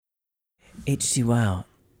Htwow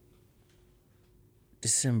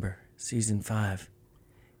December, Season 5.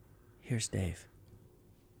 Here's Dave.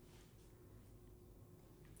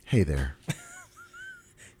 Hey there.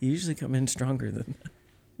 You usually come in stronger than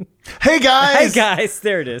that. Hey guys! Hey guys,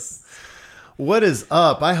 there it is. What is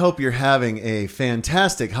up? I hope you're having a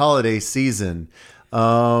fantastic holiday season.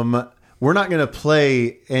 We're not going to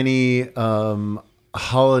play any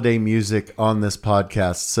holiday music on this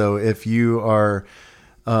podcast. So if you are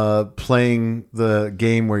playing the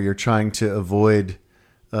game where you're trying to avoid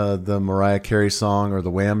the Mariah Carey song or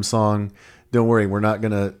the Wham song, don't worry. We're not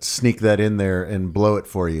going to sneak that in there and blow it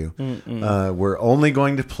for you. We're only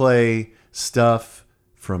going to play stuff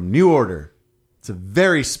from New Order. It's a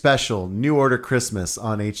very special New Order Christmas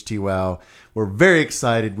on Htwow. We're very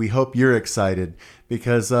excited. We hope you're excited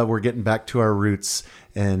because we're getting back to our roots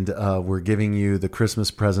and we're giving you the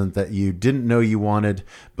Christmas present that you didn't know you wanted,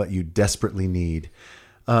 but you desperately need.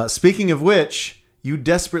 Speaking of which, you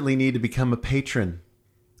desperately need to become a patron.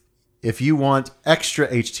 If you want extra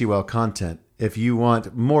Htwow content, if you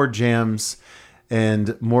want more jams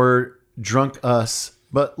and more drunk us,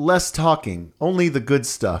 but less talking, only the good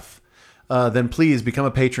stuff, then please become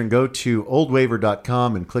a patron. Go to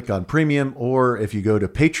oldwaver.com and click on premium, or if you go to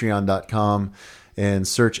patreon.com and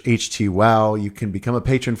search Htwow, you can become a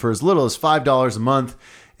patron for as little as $5 a month,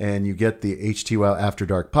 and you get the Htwow After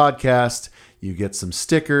Dark podcast. You get some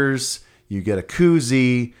stickers. You get a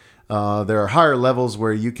koozie. There are higher levels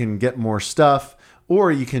where you can get more stuff,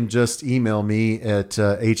 or you can just email me at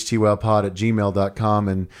htwowpod@gmail.com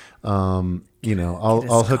and I'll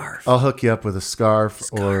hook you up with a scarf.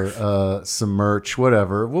 Or some merch,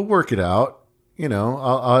 whatever. We'll work it out.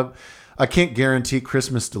 I can't guarantee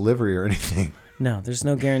Christmas delivery or anything. No, there's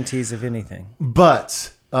no guarantees of anything.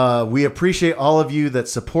 But we appreciate all of you that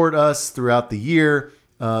support us throughout the year.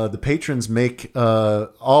 The patrons make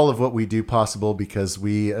all of what we do possible because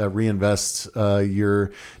we reinvest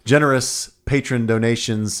your generous patron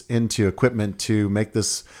donations into equipment to make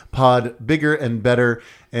this pod bigger and better.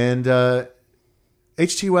 And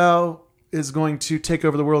Htwow is going to take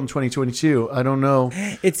over the world in 2022. I don't know.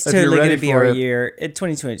 It's totally going to be our year in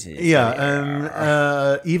 2022.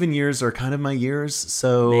 Yeah, even years are kind of my years.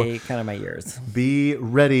 So be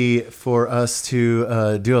ready for us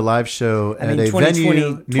to do a live show at a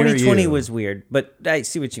venue near 2020 you. Was weird, but I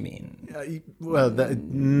see what you mean.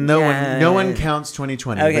 No one counts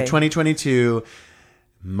 2020. Okay. But 2022,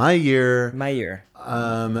 my year.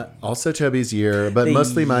 Also Toby's year, but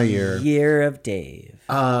mostly my year. Year of Dave.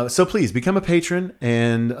 So please become a patron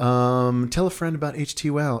and tell a friend about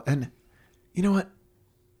Htwow. And you know what?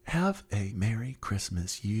 Have a Merry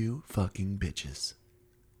Christmas, you fucking bitches.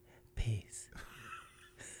 Peace.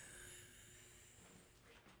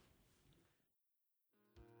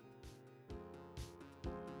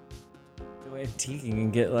 Go antiquing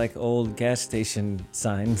and get like old gas station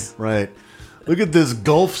signs. Right. Look at this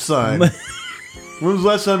Gulf sign. When was the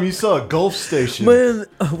last time you saw a Gulf station?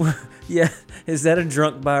 Yeah, is that a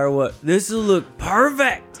drunk bar or what? This will look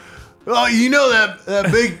perfect. Oh, you know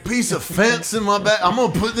that big piece of fence in my back? I'm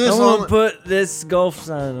going to put this on. I'm going to put this Gulf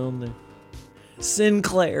sign on there.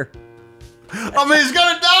 Sinclair. I mean, it's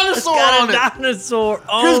got a dinosaur on it. Dinosaur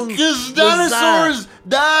on Because dinosaurs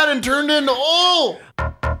died and turned into oil.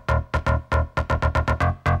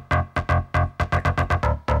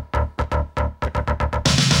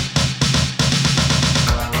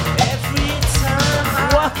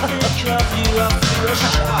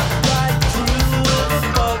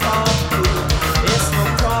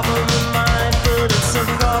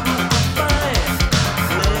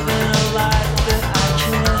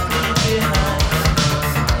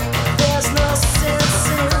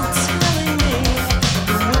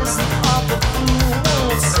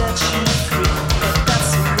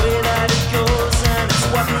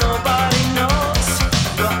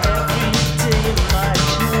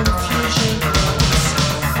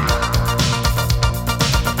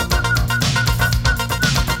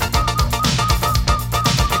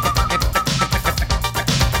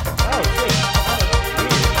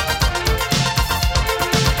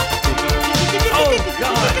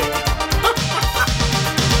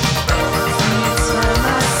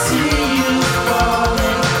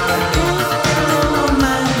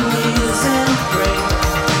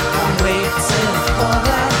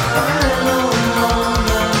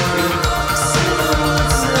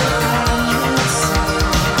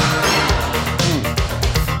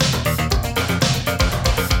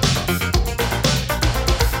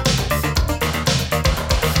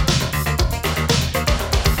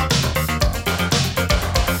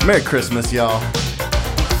 Merry Christmas, y'all.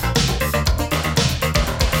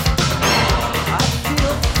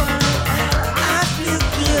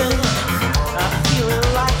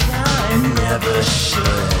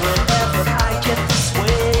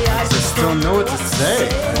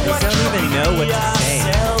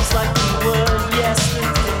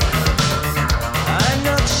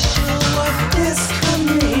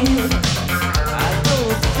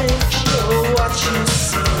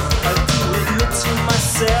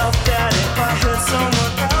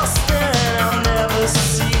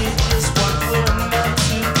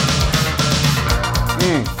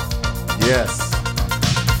 Yes.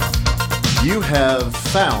 You have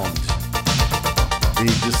found the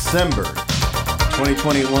December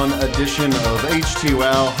 2021 edition of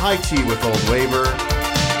Htwow High Tea with Old Waver.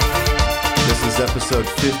 This is episode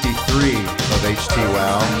 53 of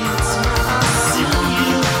Htwow.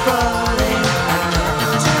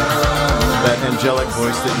 That angelic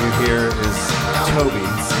voice that you hear is Toby.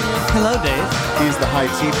 Hello, Dave. He's the high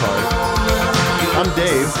tea part. I'm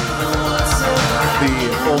Dave,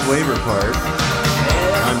 the Old Waver part.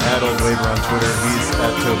 I'm at Old Waver on Twitter. He's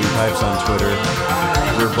at Toby Pipes on Twitter.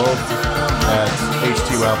 We're both at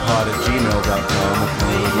htwowpod@gmail.com if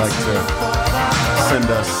you would like to send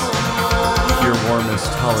us your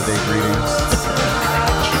warmest holiday greetings.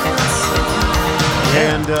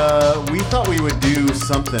 And we thought we would do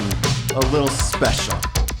something a little special.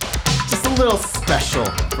 Just a little special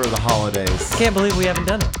for the holidays. Can't believe we haven't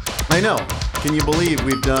done it. I know. Can you believe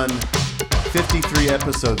we've done 53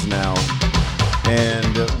 episodes now,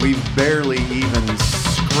 and we've barely even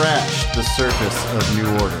scratched the surface of New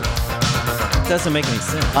Order. It doesn't make any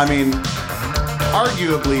sense. I mean,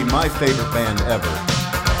 arguably my favorite band ever.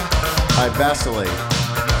 I vacillate.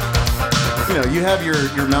 You know, you have your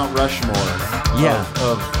Mount Rushmore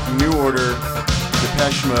of New Order,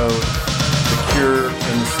 Depeche Mode, The Cure,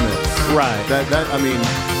 and The Smiths. Right. I mean,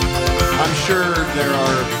 I'm sure there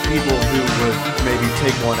are people who would maybe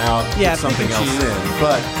take one out and put something else in.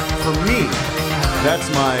 But for me, that's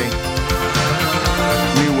my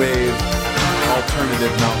new wave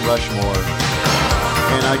alternative Mount Rushmore.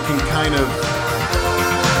 And I can kind of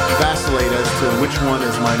vacillate as to which one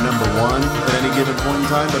is my number one at any given point in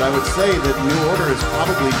time. But I would say that New Order has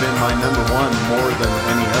probably been my number one more than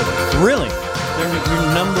any other. Really? They're your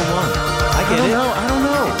number one. I don't know.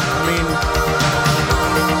 I mean,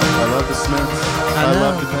 I love the Smiths. I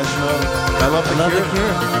love Depeche Mode. I love The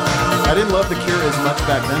Cure. I didn't love The Cure as much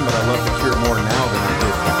back then, but I love The Cure more now than I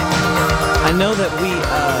did back then. I know that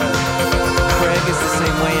Craig is the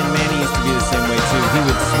same way, and Manny used to be the same way too. He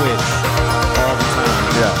would switch all the time.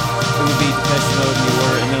 Yeah. It would be Depeche Mode, New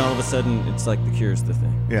Order, and then all of a sudden, it's like The Cure's the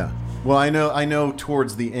thing. Yeah. Well, I know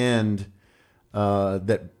towards the end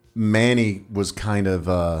that Manny was kind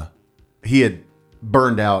of, he had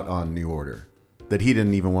burned out on New Order. That he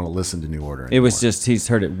didn't even want to listen to New Order anymore. It was just, he's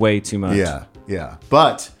heard it way too much. Yeah.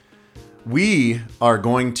 But we are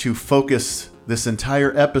going to focus this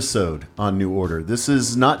entire episode on New Order. This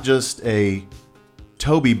is not just a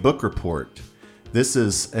Toby book report. This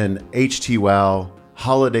is an Htwow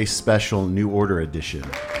holiday special New Order edition.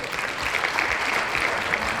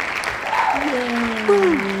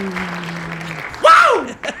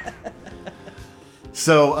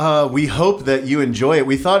 So we hope that you enjoy it.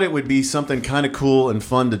 We thought it would be something kind of cool and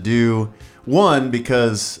fun to do. One,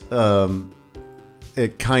 because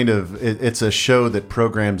it's a show that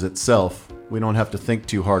programs itself. We don't have to think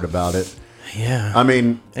too hard about it. Yeah. I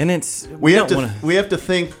mean, and we have to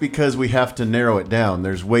think because we have to narrow it down.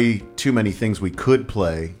 There's way too many things we could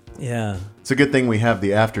play. Yeah. It's a good thing we have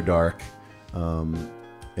the After Dark. And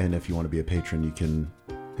if you want to be a patron, you can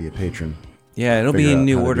be a patron. Yeah, it'll be in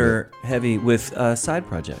New Order heavy with side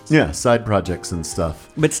projects. Yeah, side projects and stuff.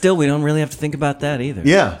 But still, we don't really have to think about that either.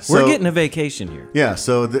 Yeah. We're getting a vacation here. Yeah,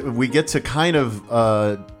 so we get to kind of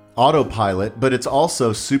autopilot, but it's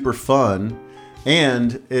also super fun.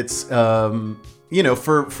 And it's, for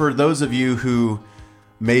those of you who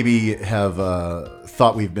maybe have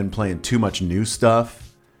thought we've been playing too much new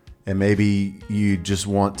stuff, and maybe you just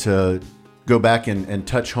want to go back and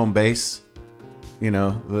touch home base,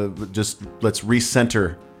 just let's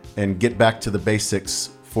recenter and get back to the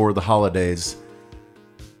basics for the holidays.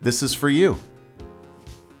 This is for you.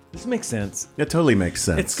 This makes sense. It totally makes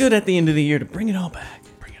sense. It's good at the end of the year to bring it all back.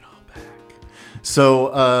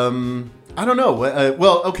 So, I don't know.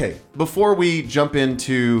 Okay. Before we jump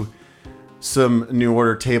into some New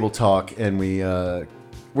Order table talk, and we're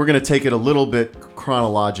going to take it a little bit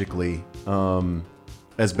chronologically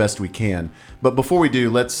as best we can. But before we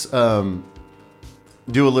do, let's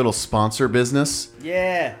do a little sponsor business.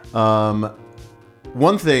 Yeah.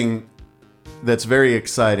 One thing that's very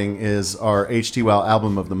exciting is our Htwow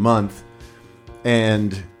album of the month,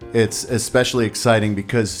 and it's especially exciting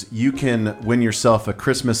because you can win yourself a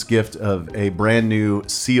Christmas gift of a brand new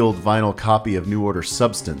sealed vinyl copy of New Order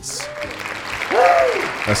Substance.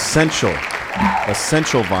 Essential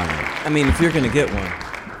vinyl. I mean, if you're going to get one,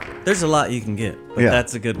 there's a lot you can get, but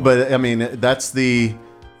that's a good one. But I mean, that's the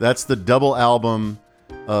double album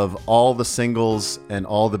of all the singles and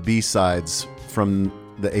all the B-sides from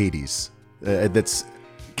the 80s. That's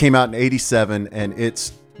came out in 87, and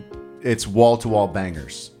it's wall-to-wall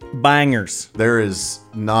bangers. Bangers. There is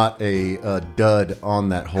not a dud on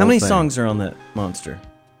that whole thing. How many songs are on that monster?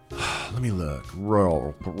 Let me look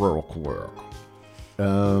real quick.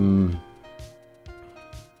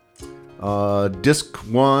 Disc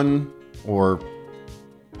 1 or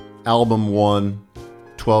album 1,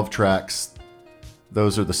 12 tracks.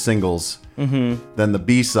 Those are the singles. Mm-hmm. Then the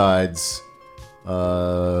B-sides,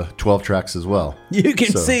 12 tracks as well. You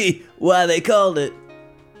can see why they called it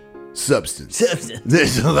Substance. Substance.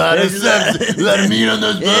 There's a lot of substance. A lot of meat on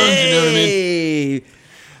those bones, you know what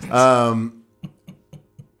I mean?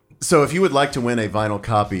 So if you would like to win a vinyl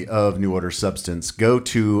copy of New Order Substance, go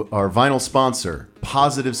to our vinyl sponsor,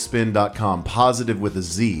 PositiveSpin.com, positive with a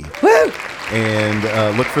Z. Woo!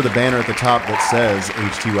 And look for the banner at the top that says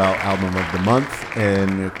Htwow Album of the Month,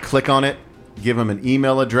 and click on it, give them an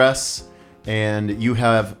email address, and you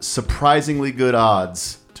have surprisingly good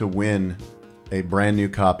odds to win a brand new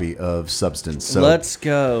copy of Substance. So let's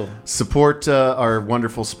go. Support our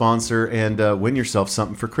wonderful sponsor and win yourself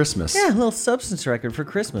something for Christmas. Yeah, a little Substance record for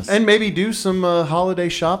Christmas. And maybe do some holiday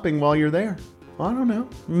shopping while you're there. I don't know.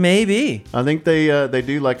 Maybe. I think they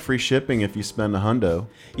do like free shipping if you spend $100.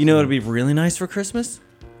 You know what would be really nice for Christmas?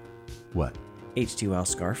 What? Htwow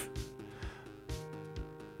scarf.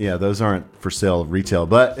 Yeah, those aren't for sale retail.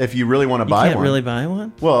 But if you really want to buy one. You can't really buy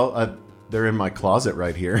one? Well, they're in my closet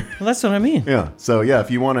right here. Well, that's what I mean. Yeah. So yeah, if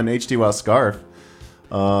you want an Htwow scarf,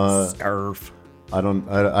 scarf. I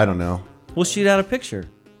don't know. We'll shoot out a picture.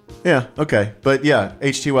 Yeah. Okay. But yeah,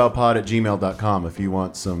 htwowpod@gmail.com if you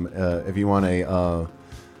want some. If you want a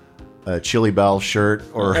Chili Bell shirt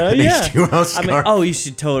or an yeah. Htwow scarf. I mean, you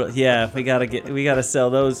should totally. Yeah, we gotta sell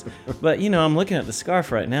those. But I'm looking at the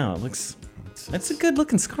scarf right now. It's a good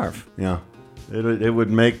looking scarf. Yeah. It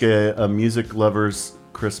would make a music lover's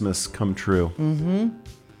Christmas come true. Mm-hmm.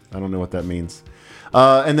 I don't know what that means.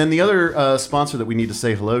 And then the other sponsor that we need to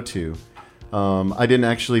say hello to, I didn't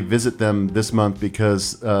actually visit them this month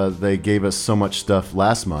because they gave us so much stuff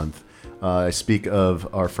last month. I speak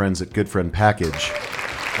of our friends at Good Friend Package.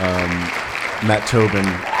 Matt Tobin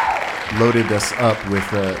loaded us up with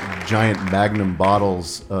giant Magnum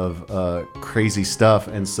bottles of crazy stuff.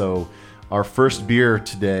 And so our first beer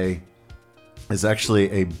today is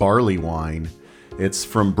actually a barley wine. It's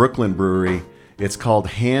from Brooklyn Brewery. It's called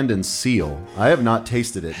Hand and Seal. I have not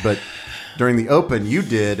tasted it, but during the open, you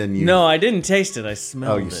did, and you... No, I didn't taste it. I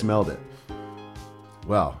smelled it. Oh, you smelled it.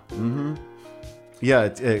 Wow. Mm-hmm. Yeah,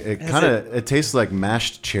 it kind of... It tastes like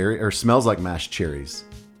mashed cherry, or smells like mashed cherries.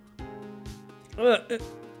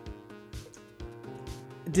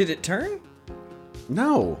 Did it turn?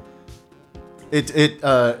 No.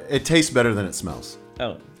 It tastes better than it smells.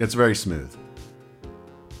 Oh. It's very smooth.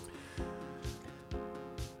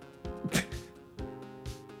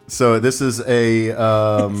 So this is a...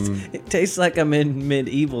 It tastes like I'm in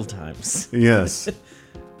medieval times. Yes.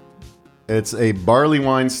 It's a barley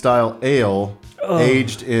wine style ale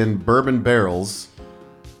aged in bourbon barrels.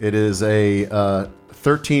 It is a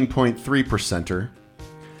 13.3%er.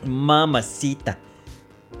 Mamacita.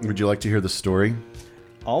 Would you like to hear the story?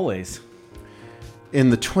 Always. In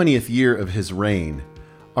the 20th year of his reign,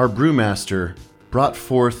 our brewmaster brought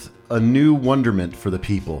forth a new wonderment for the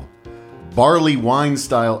people. Barley wine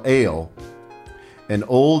style ale, an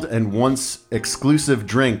old and once exclusive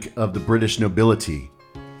drink of the British nobility,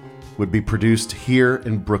 would be produced here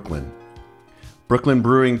in Brooklyn. Brooklyn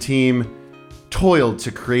brewing team toiled to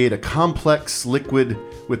create a complex liquid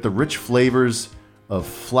with the rich flavors of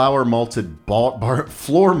floor malted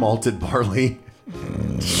barley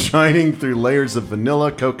shining through layers of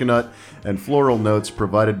vanilla, coconut, and floral notes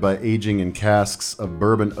provided by aging in casks of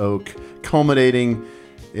bourbon oak, culminating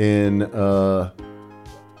in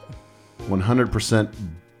 100%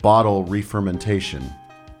 bottle re-fermentation.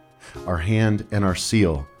 Our hand and our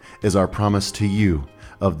seal is our promise to you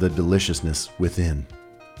of the deliciousness within.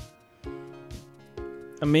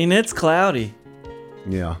 I mean, it's cloudy.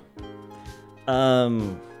 Yeah.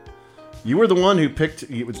 You were the one who picked...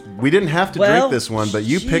 We didn't have to drink this one, but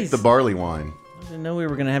you picked the barley wine. I didn't know we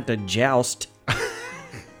were going to have to joust.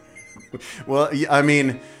 Well, I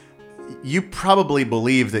mean... You probably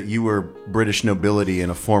believe that you were British nobility in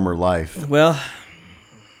a former life. Well,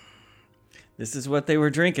 this is what they were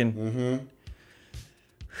drinking. Mm-hmm.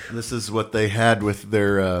 This is what they had with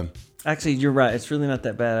their... Actually, you're right. It's really not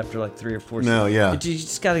that bad after like 3 or 4 No, yeah. You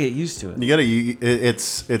just got to get used to it. You got to...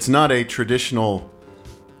 It's not a traditional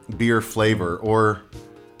beer flavor or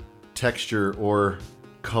texture or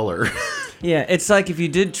color. Yeah, it's like if you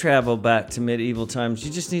did travel back to medieval times,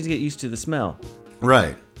 you just need to get used to the smell.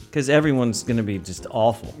 Right. Because everyone's going to be just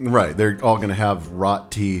awful. Right. They're all going to have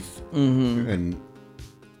rot teeth and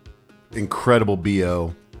incredible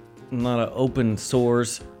BO. open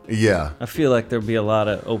sores. Yeah, I feel like there'd be a lot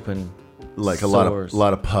of open like sores. a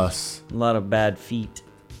lot of pus. A lot of bad feet.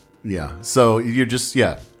 Yeah. So you're just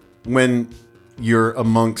when you're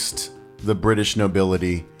amongst the British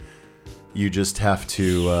nobility, you just have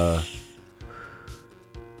to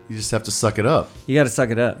suck it up. You got to suck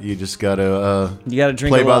it up. You just got to drink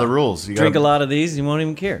play by the rules. You drink gotta, a lot of these, you won't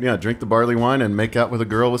even care. Yeah, drink the barley wine and make out with a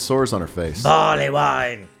girl with sores on her face. Barley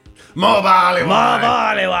wine. More barley wine. More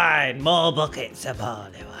barley wine. More buckets of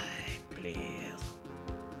barley wine,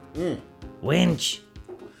 please. Winch.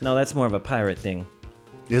 No, that's more of a pirate thing.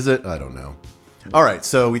 Is it? I don't know. All right,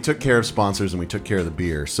 so we took care of sponsors and we took care of the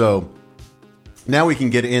beer. So now we can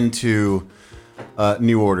get into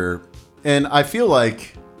New Order. And I feel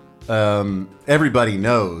like everybody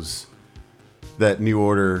knows that New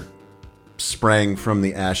Order sprang from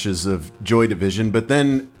the ashes of Joy Division. But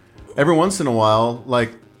then every once in a while,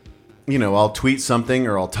 like, I'll tweet something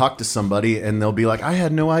or I'll talk to somebody and they'll be like, I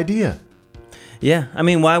had no idea. Yeah, I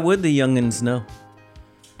mean, why would the youngins know?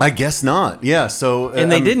 I guess not. Yeah, so...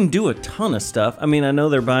 and they didn't do a ton of stuff. I mean, I know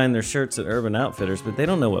they're buying their shirts at Urban Outfitters, but they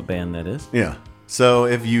don't know what band that is. Yeah. So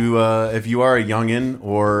if you are a youngin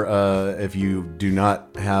or if you do not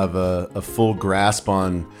have a full grasp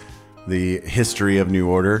on the history of New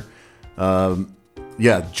Order,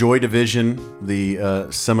 Joy Division, the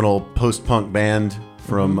seminal post-punk band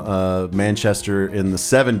from Manchester in the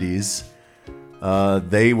 70s,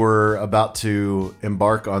 they were about to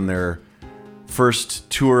embark on their first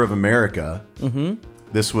tour of America. Mm-hmm.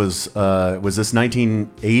 This was this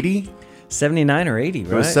 1980? 79 or 80,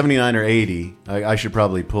 right? It was 79 or 80. I should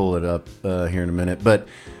probably pull it up here in a minute. But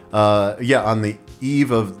on the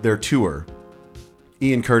eve of their tour,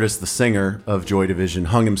 Ian Curtis, the singer of Joy Division,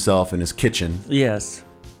 hung himself in his kitchen. Yes.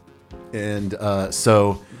 And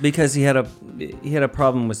because he had a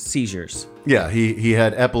problem with seizures. Yeah, he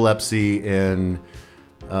had epilepsy, and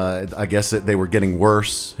I guess they were getting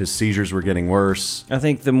worse. His seizures were getting worse. I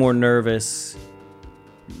think the more nervous,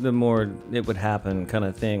 the more it would happen, kind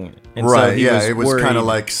of thing. And right? So yeah, it was kind of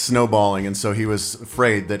like snowballing, and so he was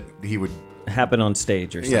afraid that he would happen on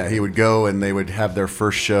stage or something. Yeah, he would go, and they would have their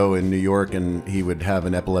first show in New York, and he would have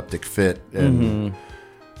an epileptic fit, and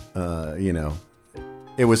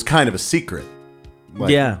it was kind of a secret.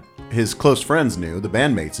 Like, yeah. His close friends knew, the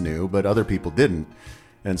bandmates knew, but other people didn't.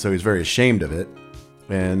 And so he's very ashamed of it.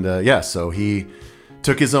 And so he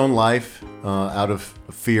took his own life out of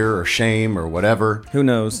fear or shame or whatever. Who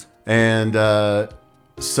knows? And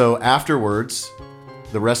so afterwards,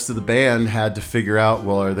 the rest of the band had to figure out,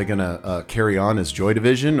 well, are they going to carry on as Joy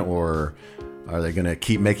Division, or are they going to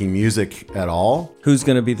keep making music at all? Who's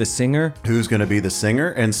going to be the singer? Who's going to be the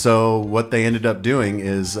singer? And so what they ended up doing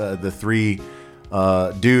is the three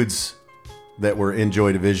dudes that were in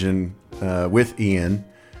Joy Division with Ian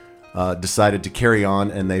decided to carry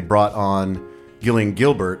on, and they brought on Gillian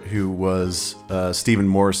Gilbert, who was Stephen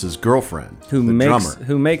Morris's girlfriend, the drummer.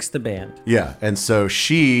 Who makes the band. Yeah, and so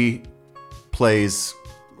she plays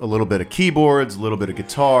a little bit of keyboards, a little bit of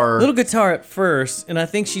guitar. A little guitar at first, and I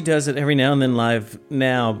think she does it every now and then live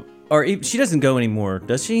now. Or she doesn't go anymore,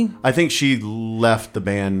 does she? I think she left the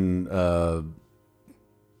band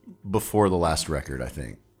before the last record, I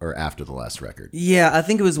think. Or after the last record. Yeah, I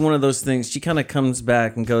think it was one of those things. She kind of comes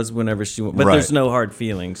back and goes whenever she wants. But there's no hard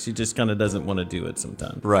feelings. She just kind of doesn't want to do it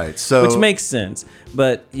sometimes. Right. So, which makes sense.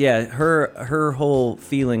 But yeah, her whole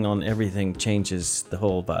feeling on everything changes the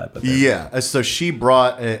whole vibe of it. Yeah. So she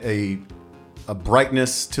brought a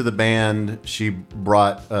brightness to the band. She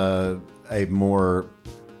brought a more,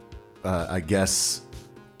 I guess,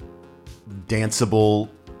 danceable.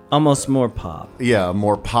 Almost more pop. Yeah, a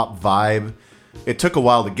more pop vibe. It took a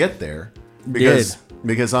while to get there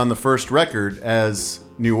because on the first record as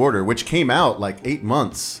New Order, which came out like 8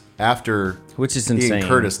 months after which is insane. Ian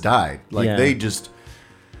Curtis died. Like they just,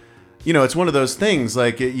 it's one of those things.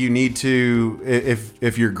 Like you need to,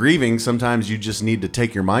 if you're grieving, sometimes you just need to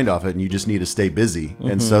take your mind off it and you just need to stay busy. Mm-hmm.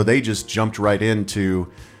 And so they just jumped right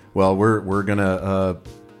into, well, we're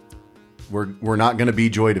not gonna be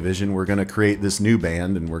Joy Division. We're gonna create this new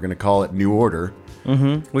band and we're gonna call it New Order,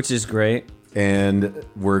 which is great. And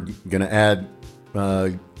we're going to add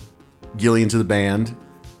Gillian to the band.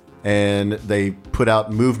 And they put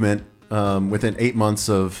out Movement within 8 months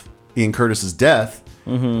of Ian Curtis's death.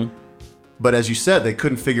 Mm-hmm. But as you said, they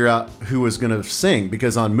couldn't figure out who was going to sing.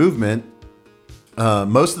 Because on Movement,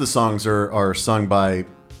 most of the songs are sung by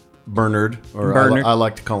Bernard. Or I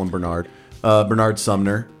like to call him Bernard. Bernard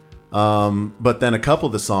Sumner. But then a couple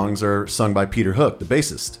of the songs are sung by Peter Hook, the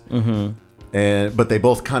bassist. Mm-hmm. But they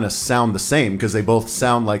both kind of sound the same because they both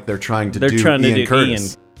sound like they're trying to do Ian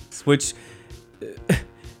Curtis. Which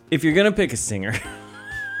if you're gonna pick a singer,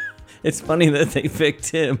 it's funny that they picked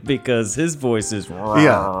him because his voice is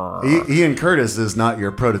Ian Curtis is not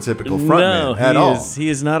your prototypical frontman at all. He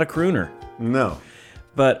is not a crooner. No.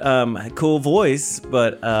 But cool voice,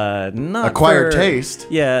 but not acquired taste.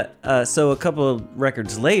 Yeah. So a couple of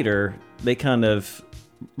records later, they kind of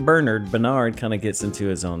Bernard kind of gets into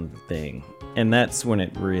his own thing, and that's when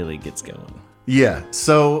it really gets going. Yeah.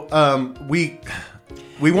 So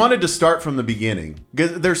we wanted to start from the beginning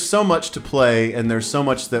because there's so much to play, and there's so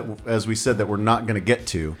much that, as we said, that we're not going to get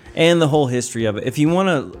to. And the whole history of it. If you want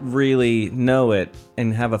to really know it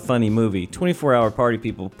and have a funny movie, 24-Hour Party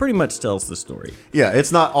People pretty much tells the story. Yeah,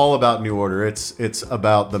 it's not all about New Order. It's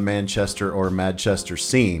about the Manchester or Manchester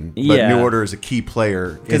scene. But Yeah. New Order is a key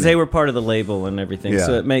player because they were part of the label and everything. Yeah.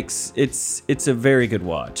 So it makes it's a very good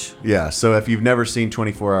watch. Yeah. So if you've never seen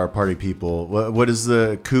 24-Hour Party People, what is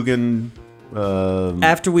the Coogan?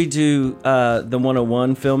 After we do the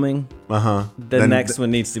 101 filming, the next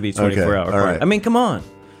one needs to be 24-Hour Party. right. I mean, come on.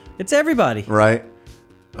 It's everybody. Right.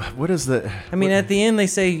 What is the... I mean, at the end, they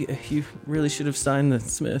say, you really should have signed the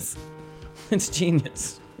Smith. It's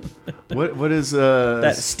genius. What is...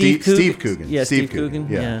 That Steve Coogan? Steve Coogan. Yeah, Steve Coogan.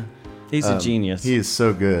 Yeah. He's a genius. He is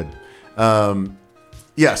so good.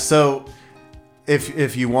 Yeah, so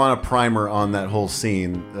if you want a primer on that whole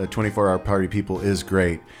scene, 24-Hour Party People is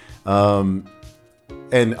great. And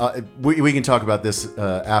we can talk about this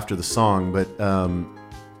after the song, but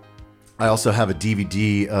I also have a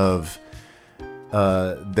DVD of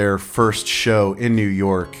their first show in New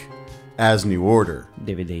York as New Order.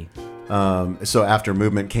 DVD. So after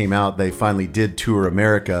Movement came out, they finally did tour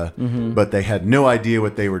America, but they had no idea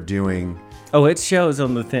what they were doing. Oh, it shows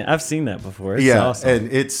on the thing. I've seen that before. It's awesome.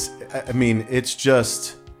 And it's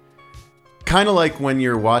just kind of like when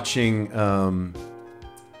you're watching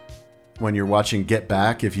Get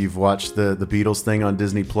Back, if you've watched the Beatles thing on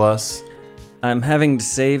Disney Plus. I'm having to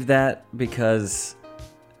save that because,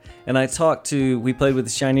 and we played with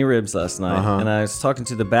the Shiny Ribs last night, and I was talking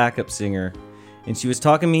to the backup singer, and she was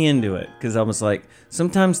talking me into it because I was like,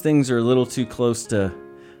 sometimes things are a little too close to,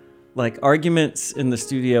 like arguments in the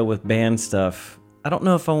studio with band stuff. I don't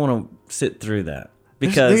know if I want to sit through that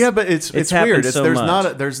because but it's weird.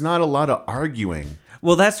 There's not a lot of arguing.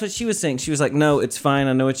 Well, that's what she was saying. She was like, no, it's fine.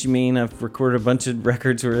 I know what you mean. I've recorded a bunch of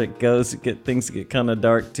records where things get kind of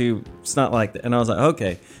dark too. It's not like that. And I was like,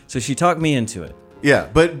 okay. So she talked me into it. Yeah,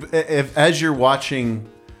 but as you're watching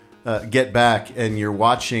Get Back and you're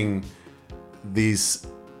watching these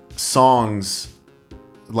songs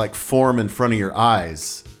like form in front of your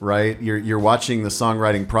eyes, right? You're watching the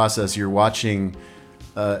songwriting process. You're watching,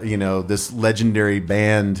 this legendary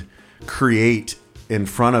band create in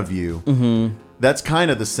front of you. Mm-hmm. That's kind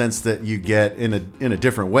of the sense that you get in a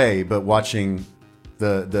different way, but watching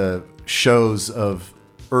the shows of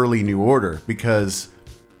early New Order, because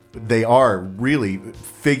they are really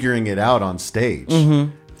figuring it out on stage.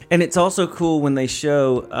 Mm-hmm. And it's also cool when they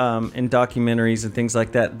show in documentaries and things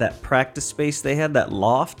like that practice space they had, that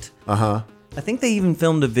loft. I think they even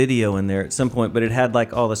filmed a video in there at some point, but it had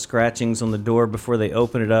like all the scratchings on the door before they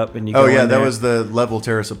open it up, and you go in there. That was the Level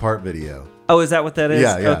Tear Us Apart video. Oh, is that what that is?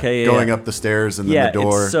 Yeah. Okay, going up the stairs and then the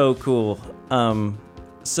door. It's so cool. Then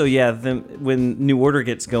when New Order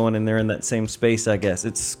gets going and they're in that same space, I guess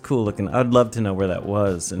it's cool looking. I'd love to know where that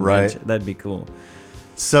was. And right, that'd be cool.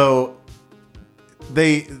 So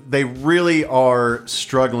they really are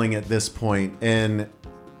struggling at this point, and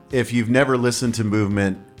if you've never listened to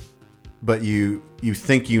Movement, but you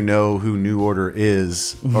think you know who New Order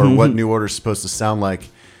is or what New Order is supposed to sound like,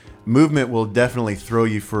 Movement will definitely throw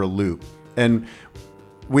you for a loop. And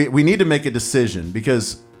we need to make a decision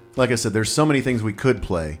because, like I said, there's so many things we could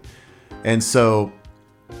play. And so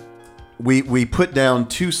we put down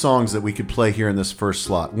two songs that we could play here in this first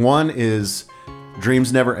slot. One is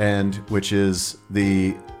Dreams Never End, which is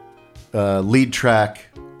the lead track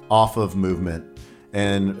off of Movement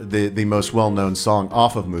and the most well-known song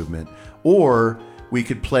off of Movement. Or we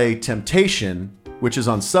could play Temptation, which is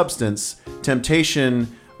on Substance.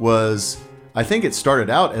 Temptation was, I think it started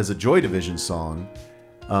out as a Joy Division song,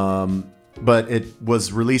 but it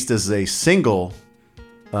was released as a single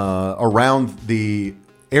around the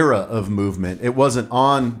era of Movement. It wasn't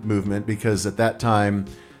on Movement because at that time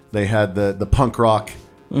they had the punk rock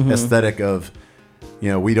aesthetic of,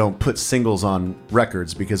 we don't put singles on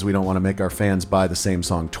records because we don't want to make our fans buy the same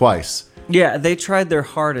song twice. Yeah, they tried their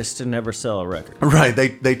hardest to never sell a record. Right,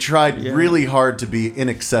 they tried really hard to be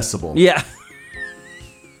inaccessible. Yeah.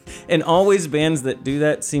 And always bands that do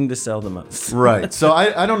that seem to sell the most. Right. So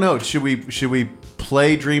I don't know. Should we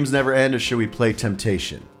play Dreams Never End or should we play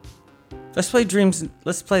Temptation? Let's play Dreams.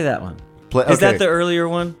 Let's play that one. play. Is that the earlier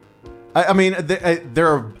one? I mean,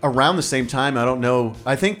 they're around the same time. I don't know.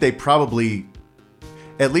 I think they probably,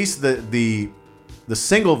 at least the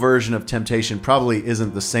single version of Temptation probably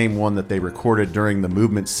isn't the same one that they recorded during the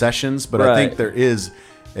Movement sessions, but I think there is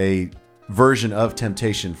a version of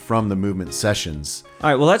Temptation from the Movement sessions. All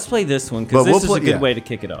right, well, let's play this one, because this is a good way to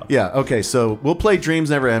kick it off. Yeah, okay, so we'll play Dreams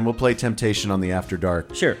Never End. We'll play Temptation on the After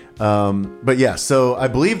Dark. Sure. But yeah, so I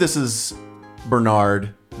believe this is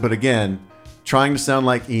Bernard, but again, trying to sound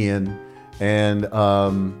like Ian. And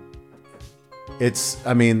I guess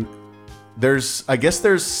there's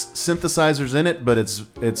synthesizers in it, but it's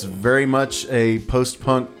very much a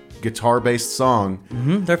post-punk guitar-based song.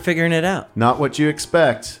 Mm-hmm, they're figuring it out. Not what you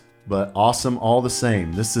expect, but awesome all the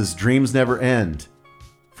same. This is Dreams Never End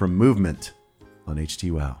from Movement on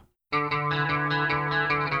Htwow.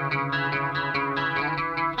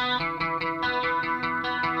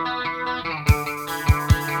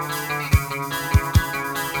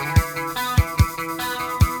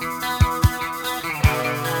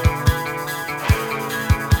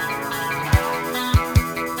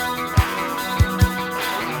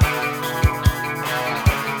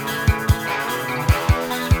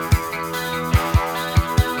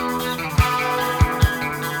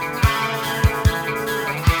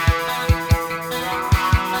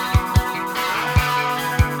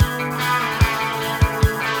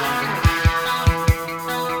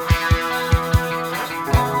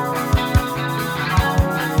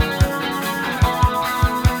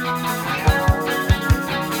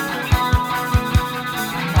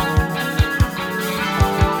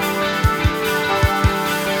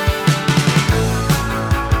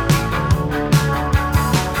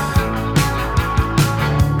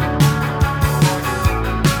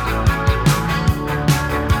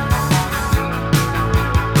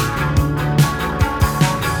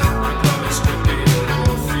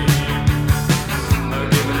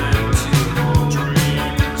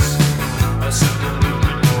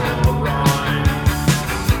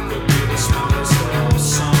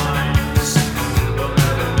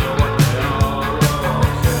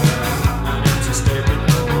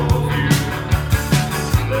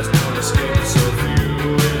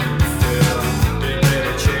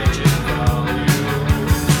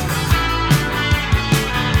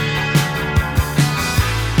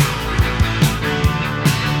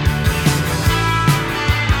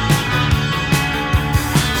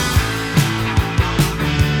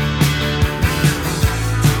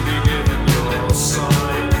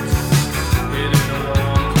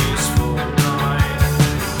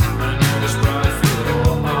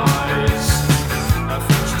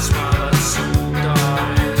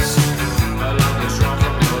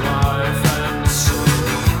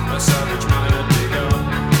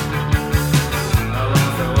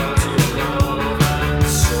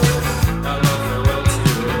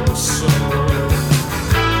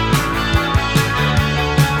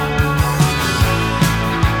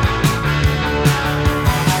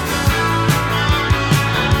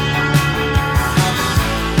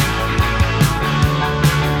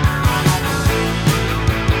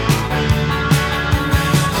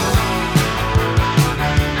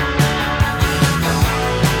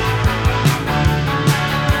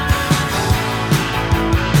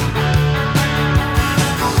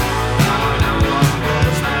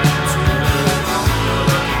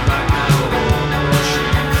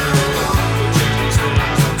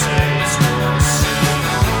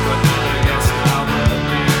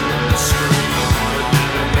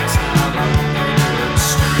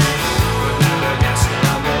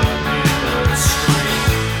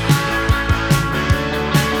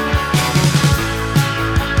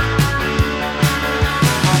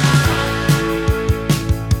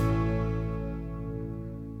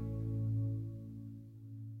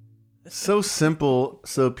 So simple,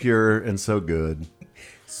 so pure, and so good.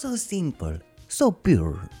 So simple, so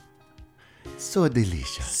pure, so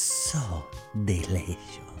delicious. So delicious.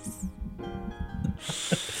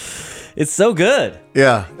 It's so good.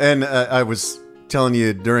 Yeah, and I was telling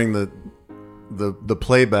you during the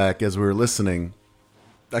playback as we were listening,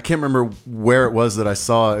 I can't remember where it was that I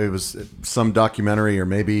saw. It was some documentary, or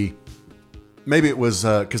maybe it was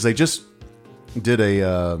because they just did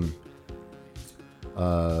a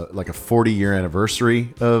like a 40-year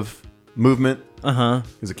anniversary of Movement.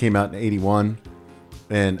 Because it came out in '81,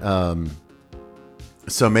 and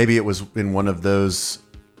so maybe it was in one of those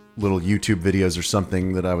little YouTube videos or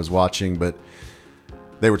something that I was watching. But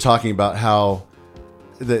they were talking about how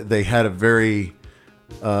they had a very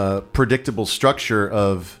predictable structure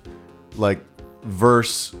of like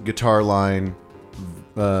verse, guitar line,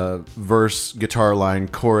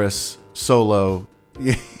 chorus, solo,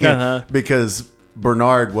 because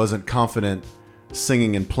Bernard wasn't confident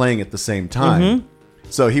singing and playing at the same time.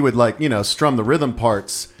 So he would strum the rhythm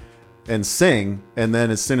parts and sing, and then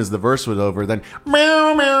as soon as the verse was over, then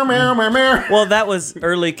meow, meow, meow, meow, meow. Well, that was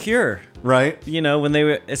early Cure. Right. When they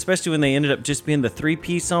were, especially when they ended up just being the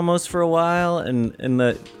 3-piece almost for a while,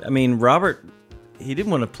 and Robert, he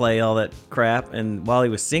didn't want to play all that crap, and while he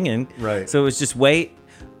was singing, right. So it was just wait,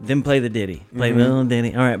 then play the ditty, play the little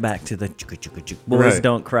ditty. All right, back to the boys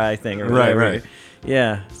don't cry thing or whatever. Right.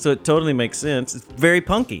 Yeah, so it totally makes sense. It's very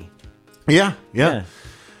punky. Yeah.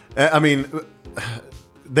 I mean,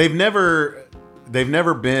 they've never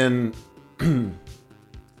been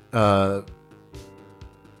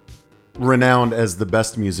renowned as the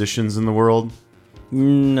best musicians in the world.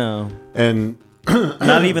 No, and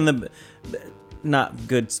not even not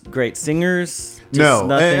great singers.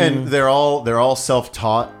 No, and they're all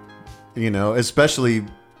self-taught. Especially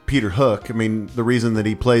Peter Hook. I mean, the reason that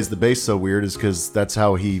he plays the bass so weird is because that's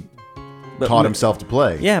how he taught himself to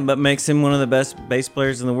play. Yeah, but makes him one of the best bass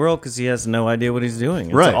players in the world because he has no idea what he's doing.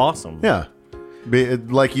 It's awesome. Yeah.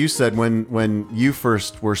 Like you said, when you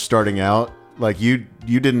first were starting out, like you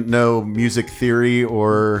didn't know music theory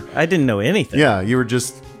or... I didn't know anything. Yeah, you were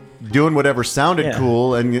just doing whatever sounded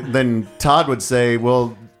cool, and then Todd would say,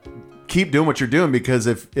 well, keep doing what you're doing, because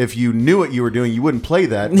if you knew what you were doing, you wouldn't play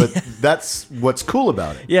that, but that's what's cool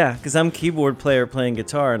about it. Yeah, because I'm a keyboard player playing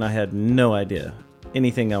guitar, and I had no idea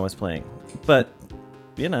anything I was playing. But,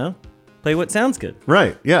 play what sounds good.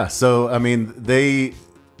 Right, yeah. So, I mean, they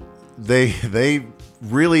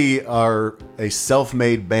really are a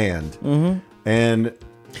self-made band. Mm-hmm. And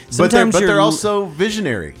but they're also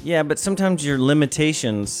visionary. Yeah, but sometimes your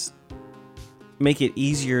limitations make it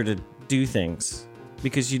easier to do things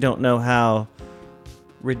because you don't know how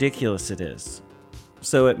ridiculous it is.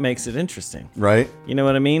 So it makes it interesting. Right. You know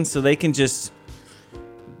what I mean? So they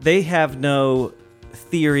have no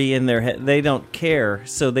theory in their head. They don't care.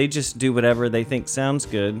 So they just do whatever they think sounds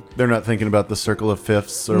good. They're not thinking about the circle of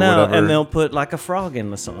fifths or whatever. And they'll put like a frog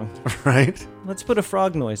in the song. Right. Let's put a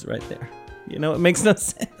frog noise right there. It makes no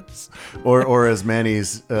sense. Or as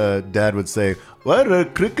Manny's dad would say, "What are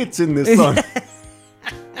crickets in this song?"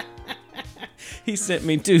 He sent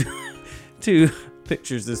me two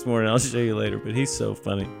pictures this morning. I'll show you later, but he's so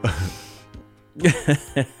funny.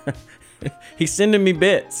 He's sending me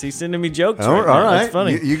bits. He's sending me jokes. All right. That's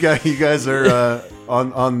funny. You guys are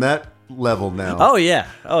on that level now. Oh yeah.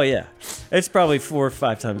 It's probably 4 or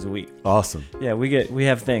 5 times a week. Awesome. Yeah, we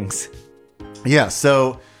have things. Yeah.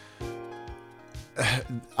 So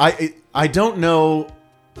I don't know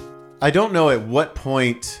at what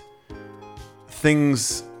point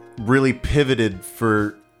things really pivoted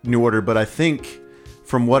for New Order, but I think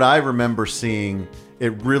from what I remember seeing,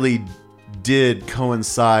 it really did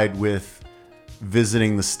coincide with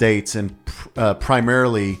visiting the States and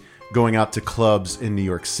primarily going out to clubs in New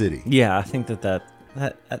York City. Yeah, I think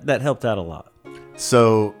that helped out a lot.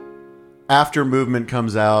 So after Movement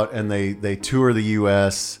comes out and they tour the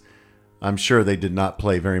U.S., I'm sure they did not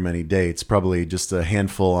play very many dates, probably just a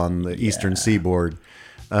handful on the Eastern Seaboard.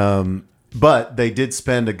 But they did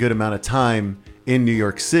spend a good amount of time in New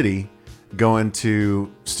York City going to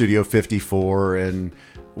Studio 54 and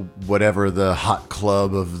whatever the hot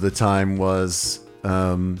club of the time was,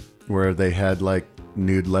 where they had like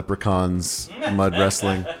nude leprechauns mud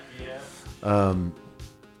wrestling. But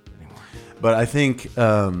I think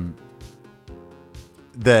that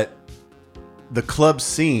the club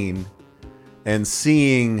scene and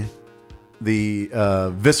seeing the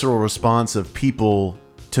visceral response of people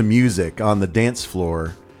to music on the dance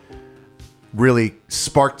floor really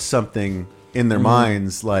sparked something in their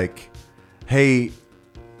minds, like, hey,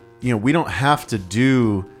 we don't have to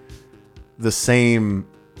do the same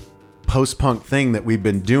post-punk thing that we've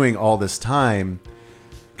been doing all this time,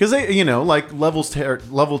 because they, like Level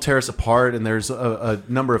Tear Us Apart, and there's a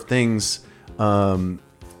number of things on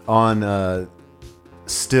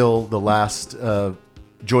Still, the last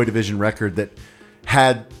Joy Division record that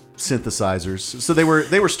had synthesizers. So they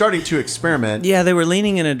were starting to experiment. Yeah, they were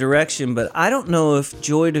leaning in a direction, but I don't know if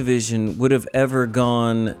Joy Division would have ever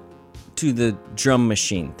gone to the drum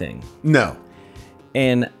machine thing. No.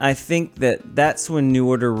 And I think that's when New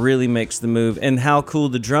Order really makes the move, and how cool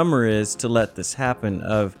the drummer is to let this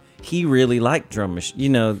happen. He really liked drum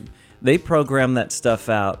machine. They programmed that stuff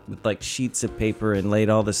out with like sheets of paper and laid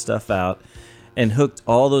all this stuff out and hooked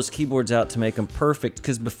all those keyboards out to make them perfect,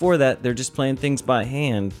 because before that they're just playing things by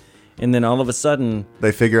hand, And then all of a sudden,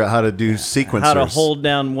 they figure out how to do sequencers. How to hold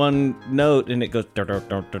down one note, and it goes,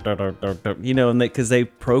 and because they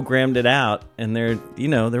programmed it out, and they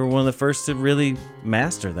were one of the first to really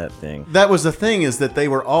master that thing. That was the thing, is that they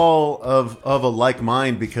were all of a like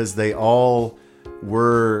mind, because they all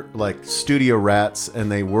were like studio rats,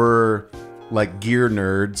 and they were like gear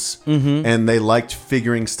nerds, and they liked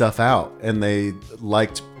figuring stuff out, and they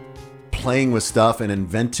liked playing with stuff and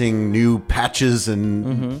inventing new patches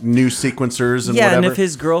and new sequencers and whatever. And if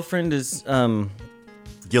his girlfriend is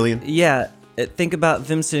Gillian, think about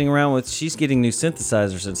them sitting around with, she's getting new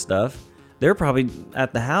synthesizers and stuff. They're probably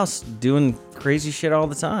at the house doing crazy shit all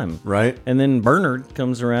the time, right? And then Bernard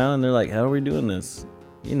comes around and they're like, how are we doing this?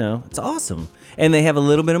 It's awesome. And they have a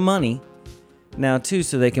little bit of money now too,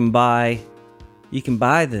 so you can buy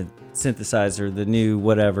the synthesizer, the new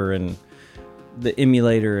whatever, and the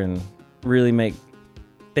emulator, and really make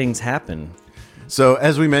things happen. So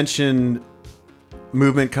as we mentioned,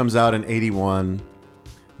 Movement comes out in 81.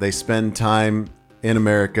 They spend time in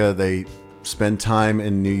America. They spend time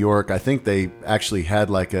in New York. I think they actually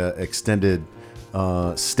had like a extended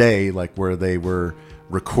stay, like where they were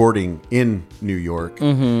recording in New York.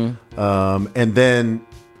 And then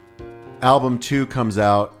album 2 comes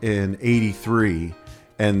out in 83,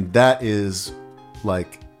 and that's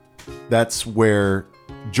where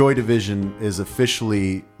Joy Division is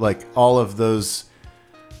officially, like, all of those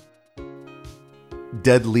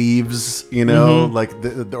dead leaves, like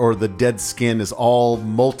the dead skin is all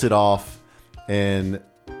molted off, and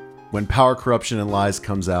when Power, Corruption, and Lies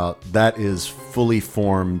comes out, that is fully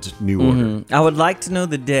formed New Order. I would like to know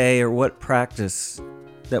the day or what practice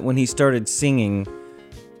that when he started singing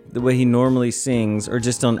the way he normally sings, or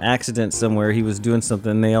just on accident somewhere he was doing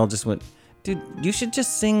something and they all just went, dude, you should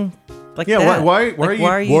just sing like that. Why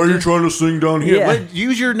are you trying to sing down here? Yeah.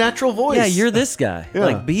 Use your natural voice. Yeah, you're this guy. Yeah.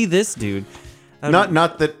 Like, be this dude.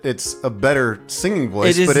 Not that it's a better singing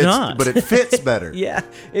voice, but it fits better. Yeah,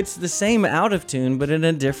 it's the same out of tune, but in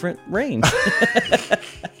a different range.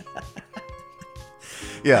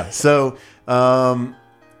 Yeah, so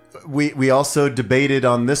we also debated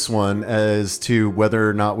on this one as to whether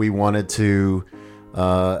or not we wanted to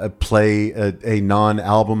play a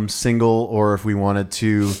non-album single, or if we wanted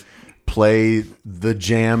to play the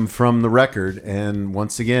jam from the record. And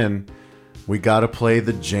once again, we got to play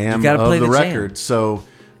the jam of the record. So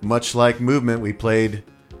much like Movement, we played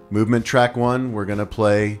Movement track 1. We're going to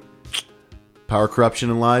play Power, Corruption,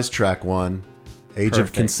 and Lies track 1, Age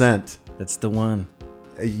of Consent. That's the one.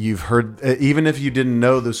 You've heard, even if you didn't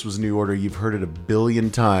know this was New Order, you've heard it a billion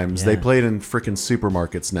times. Yeah. They play it in freaking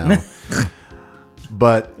supermarkets now.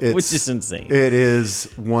 But which is insane. It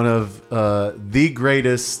is one of the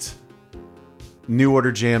greatest New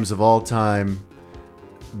Order jams of all time.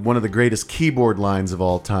 One of the greatest keyboard lines of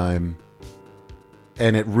all time.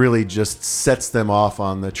 And it really just sets them off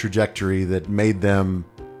on the trajectory that made them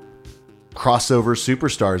crossover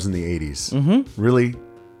superstars in the 80s. Really,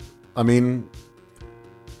 I mean...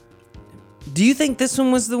 Do you think this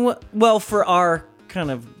one was the one? Well, for our kind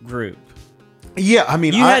of group. Yeah, I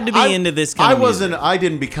mean, you had to be into this kind of music. I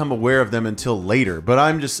didn't become aware of them until later, but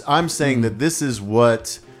I'm saying that this is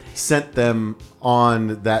what sent them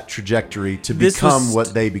on that trajectory to become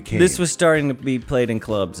what they became. This was starting to be played in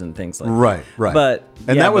clubs and things like that. Right. But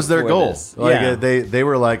that was their goal. They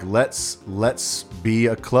were like, let's be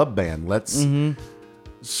a club band. Let's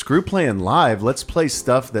screw playing live. Let's play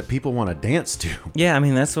stuff that people want to dance to. Yeah, I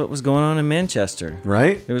mean, that's what was going on in Manchester.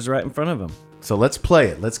 Right? It was right in front of them. So let's play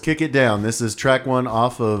it. Let's kick it down. This is track 1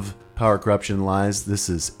 off of Power, Corruption, and Lies. This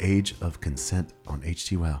is Age of Consent on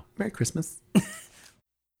Htwow. Merry Christmas.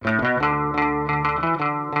 Won't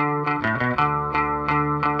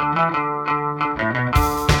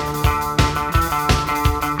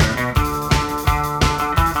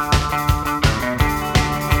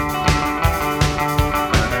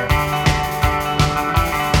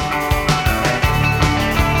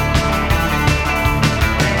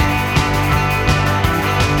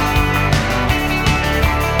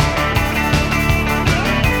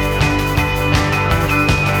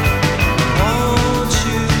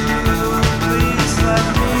you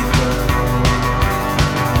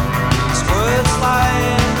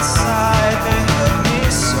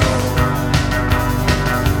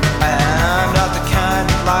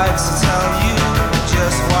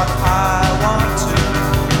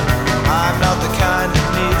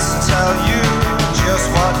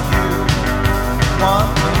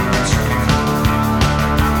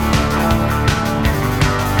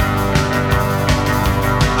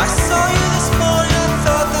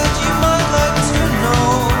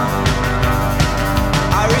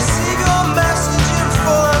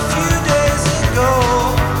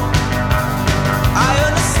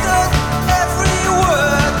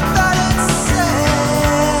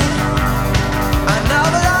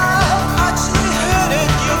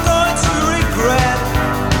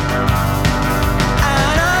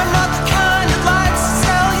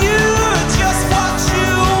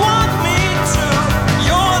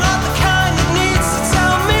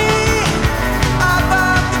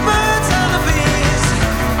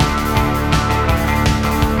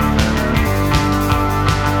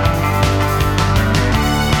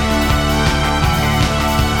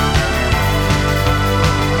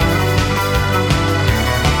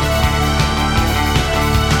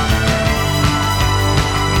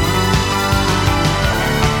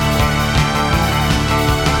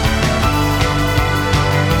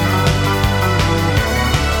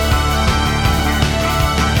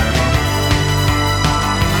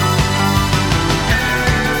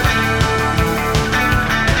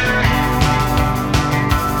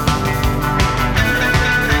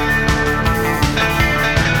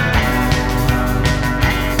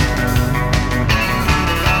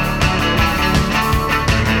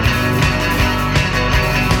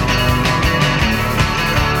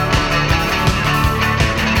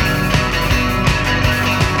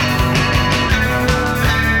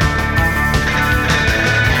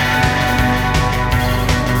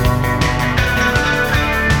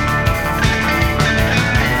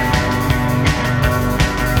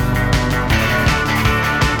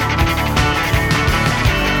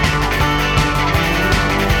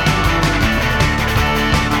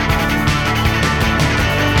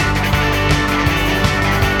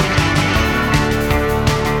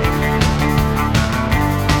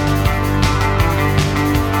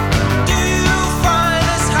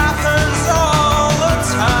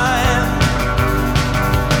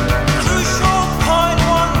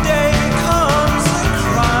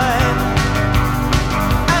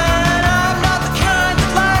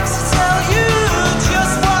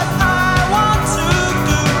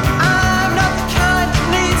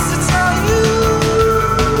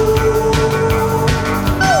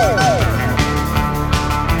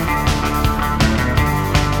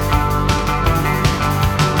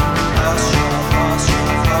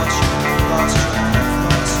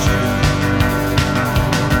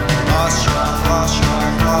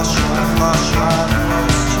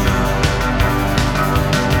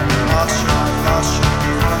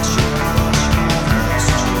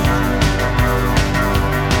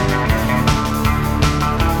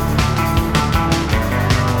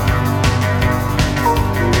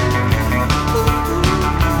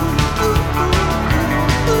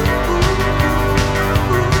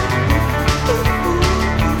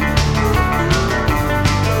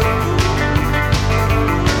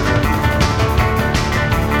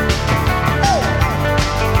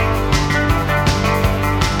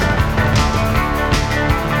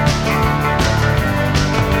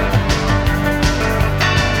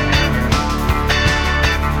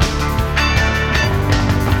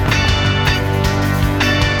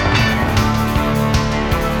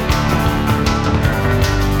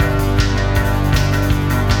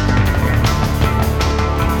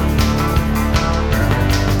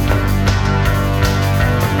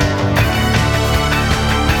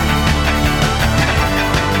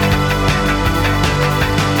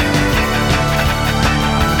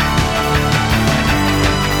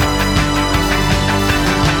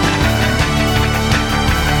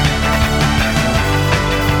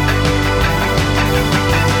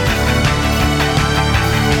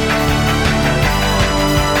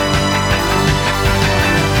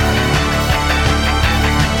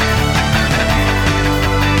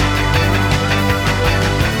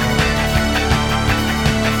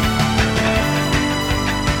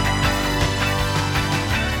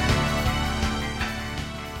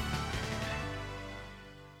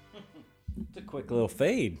quick little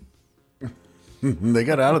fade. They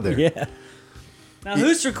got out of there. Yeah. Now,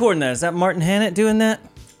 who's recording that? Is that Martin Hannett doing that?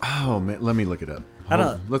 Oh man, let me look it up. I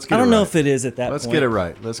don't know if it is at that point. Let's get it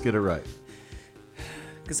right. Let's get it right.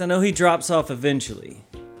 Because I know he drops off eventually.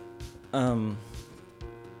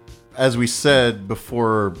 As we said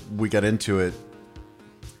before we got into it,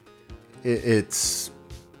 it's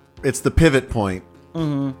the pivot point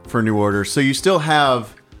for New Order. So you still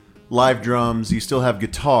have live drums, you still have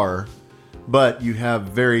guitar, but you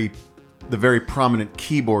have the very prominent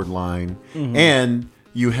keyboard line, and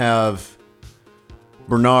you have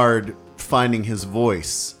Bernard finding his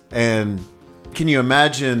voice. And can you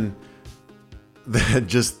imagine that?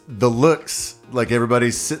 Just the looks, like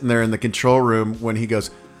everybody's sitting there in the control room when he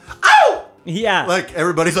goes, "Ow!" Yeah. Like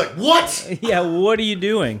everybody's like, "What?" Yeah, what are you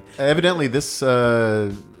doing? Evidently, this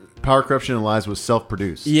Power, Corruption, and Lies was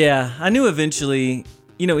self-produced. Yeah, I knew eventually,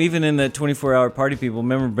 even in the 24-hour party people,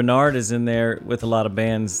 remember Bernard is in there with a lot of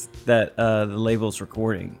bands that the label's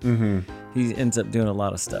recording. Mm-hmm. He ends up doing a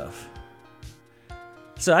lot of stuff.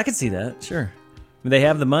 So I could see that, sure. They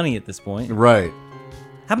have the money at this point. Right.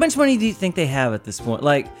 How much money do you think they have at this point?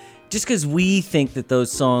 Like, just because we think that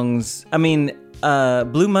those songs... I mean,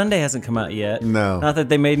 Blue Monday hasn't come out yet. No. Not that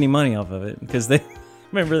they made any money off of it, because they...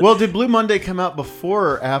 Remember? Well, did Blue Monday come out before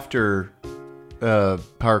or after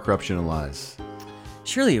Power, Corruption, and Lies?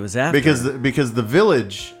 Surely it was after. Because the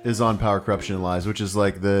Village is on Power, Corruption, and Lies, which is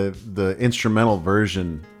like the instrumental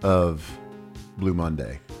version of Blue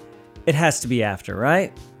Monday. It has to be after,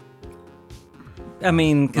 right? I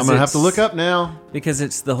mean, I'm gonna have to look up now because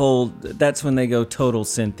it's the whole. That's when they go total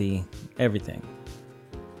synthy, everything.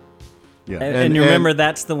 Yeah, and you remember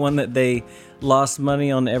that's the one that they lost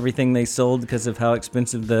money on everything they sold because of how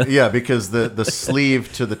expensive the. Yeah, because the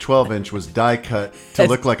sleeve to the 12-inch was die cut to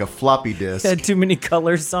look like a floppy disk. Had too many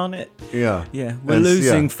colors on it. Yeah, yeah, we're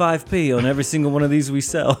losing 5p on every single one of these we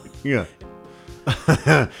sell. Yeah.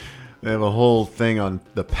 They have a whole thing on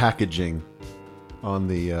the packaging on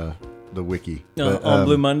the wiki. On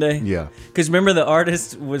Blue Monday? Yeah. Because remember the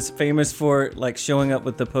artist was famous for like showing up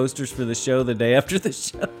with the posters for the show the day after the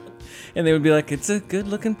show. And they would be like, it's a good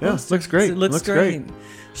looking poster. Yeah, looks great. It looks great.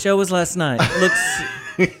 Show was last night. Looks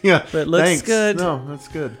yeah. But it looks thanks. good. No, that's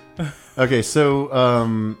good. Okay, so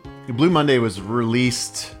Blue Monday was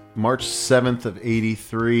released March 7th of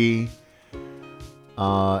 83.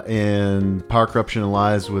 And Power, Corruption, and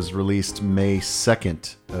Lies was released May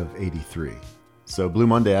 2nd of 83. So Blue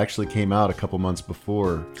Monday actually came out a couple months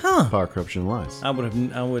before Power, Corruption, and Lies. I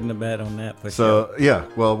wouldn't have bet on that. So yeah,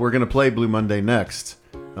 well, we're gonna play Blue Monday next.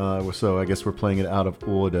 So I guess we're playing it out of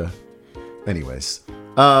order. Anyways,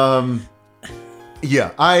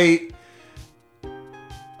 yeah, I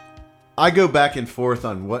go back and forth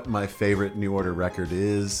on what my favorite New Order record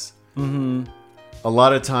is. Mm-hmm. A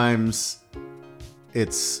lot of times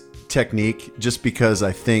it's Technique, just because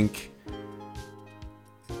I think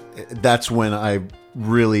that's when I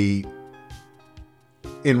really,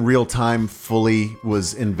 in real time, fully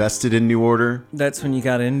was invested in New Order. That's when you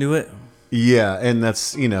got into it? Yeah, and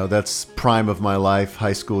that's prime of my life,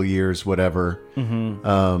 high school years, whatever.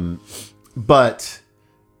 Mm-hmm. But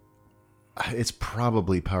it's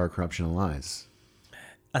probably Power, Corruption, and Lies.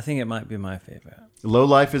 I think it might be my favorite. Low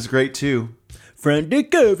Life is great too. Front to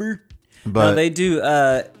cover. But no, they do.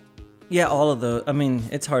 Yeah, all of those. I mean,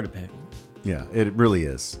 it's hard to pick. Yeah, it really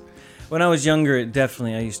is. When I was younger,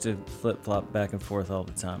 I used to flip flop back and forth all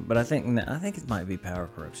the time. But I think it might be Power,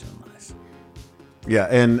 Corruption, and Lies. Yeah,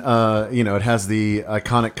 and it has the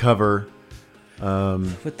iconic cover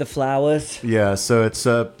with the flowers. Yeah, so it's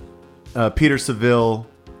Peter Seville.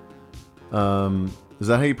 Is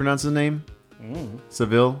that how you pronounce his name?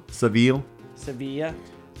 Seville. Sevilla.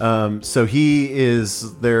 So he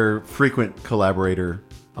is their frequent collaborator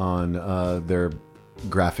on their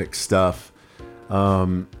graphic stuff,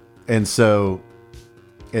 and so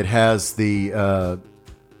it has the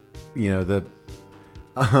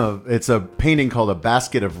it's a painting called A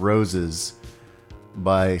Basket of Roses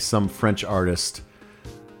by some French artist.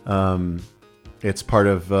 It's part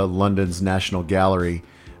of London's National Gallery,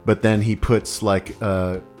 but then he puts like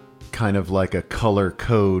kind of like a color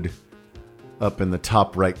code up in the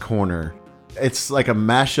top right corner. It's like a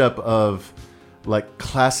mashup of like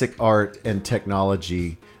classic art and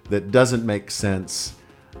technology that doesn't make sense,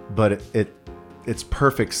 but it's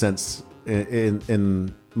perfect sense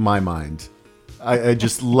in my mind. I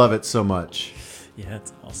just love it so much. Yeah,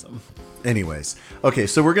 it's awesome. Anyways, okay,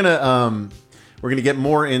 so we're gonna get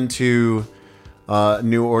more into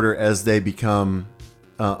New Order as they become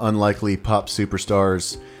unlikely pop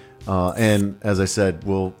superstars, and as I said,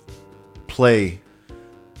 we'll play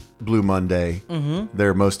Blue Monday,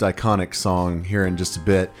 their most iconic song, here in just a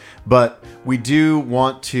bit. But we do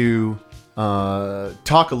want to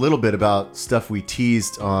talk a little bit about stuff we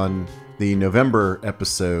teased on the November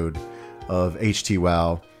episode of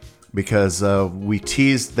Htwow, because we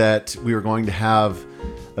teased that we were going to have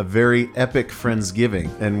a very epic Friendsgiving,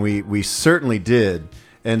 and we certainly did.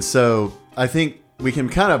 And so I think we can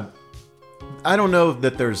kind of, I don't know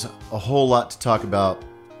that there's a whole lot to talk about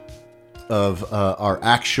of our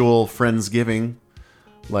actual Friendsgiving,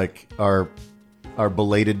 like our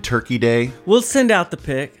belated Turkey Day. We'll send out the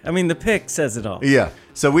pic. I mean, the pic says it all. Yeah.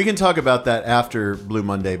 So we can talk about that after Blue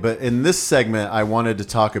Monday. But in this segment, I wanted to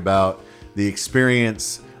talk about the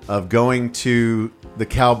experience of going to the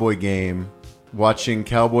Cowboy game, watching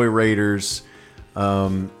Cowboy Raiders,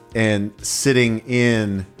 and sitting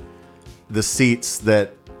in the seats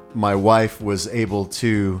that my wife was able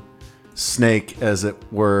to snake, as it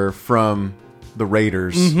were, from the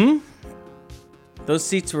Raiders. Mm-hmm. Those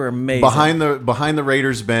seats were amazing. Behind the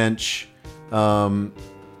Raiders bench,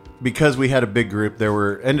 because we had a big group,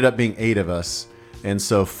 ended up being 8 of us, and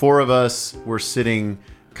so 4 of us were sitting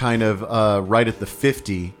kind of right at the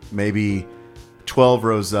 50, maybe 12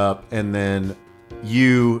 rows up, and then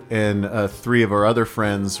you and 3 of our other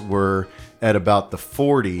friends were at about the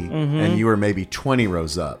 40, and you were maybe 20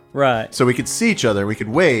 rows up. Right. So we could see each other, we could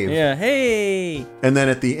wave. Yeah, hey! And then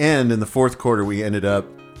at the end, in the fourth quarter, we ended up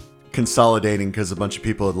consolidating because a bunch of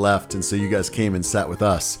people had left, and so you guys came and sat with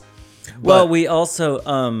us. Well, we also,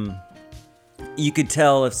 you could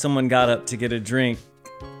tell if someone got up to get a drink,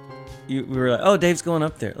 we were like, oh, Dave's going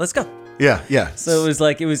up there. Let's go. Yeah, yeah. So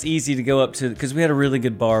it was easy to go up to, because we had a really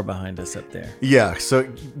good bar behind us up there. Yeah,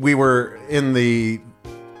 so we were in the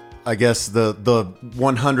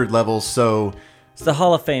 100 level, so... It's the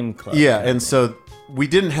Hall of Fame club. Yeah, and so we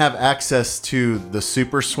didn't have access to the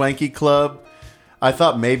super swanky club. I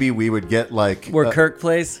thought maybe we would get like... Where Kirk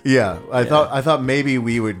plays? Yeah, I thought maybe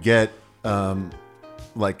we would get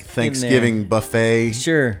like Thanksgiving buffet.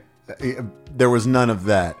 Sure. There was none of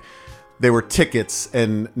that. There were tickets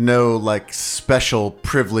and no like special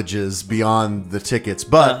privileges beyond the tickets.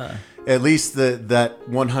 But at least that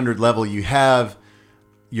 100 level, you have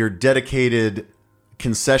your dedicated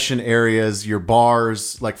concession areas, your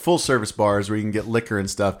bars, like full service bars where you can get liquor and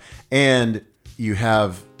stuff, and you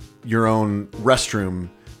have your own restroom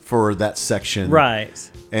for that section.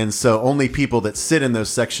 Right. And so only people that sit in those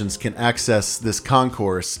sections can access this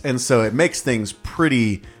concourse. And so it makes things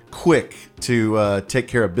pretty quick to take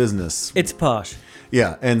care of business. It's posh.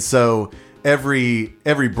 Yeah. And so every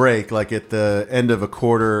break, like at the end of a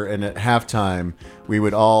quarter and at halftime, we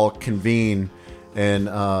would all convene and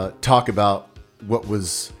talk about what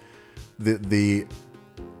was the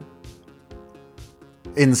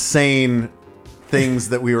insane things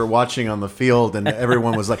that we were watching on the field, and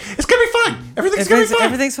everyone was like, "It's gonna be fine. Everything's gonna be fine.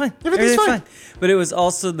 Everything's fine. Everything's fine." But it was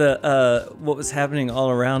also what was happening all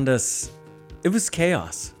around us. It was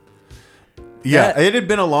chaos. Yeah, it had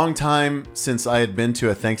been a long time since I had been to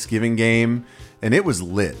a Thanksgiving game, and it was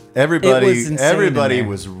lit. Everybody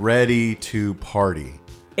was ready to party.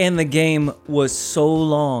 And the game was so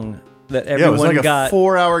long that everyone it was like got a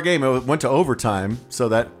 4-hour game. It went to overtime, so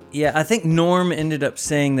that. Yeah, I think Norm ended up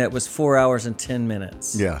saying that was 4 hours and 10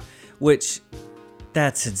 minutes. Yeah. Which,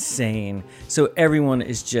 that's insane. So everyone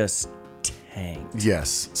is just tanked.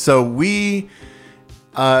 Yes. So we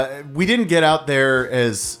didn't get out there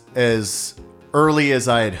as early as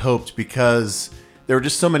I had hoped, because there were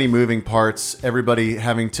just so many moving parts. Everybody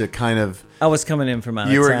having to kind of... I was coming in from out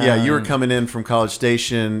of town. Yeah, you were coming in from College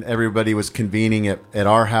Station. Everybody was convening at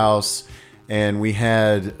our house, and we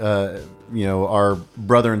had... our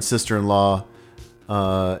brother and sister-in-law,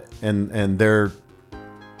 and their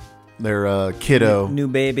kiddo, new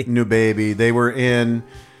baby. They were in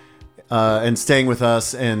and staying with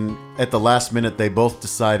us, and at the last minute, they both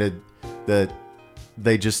decided that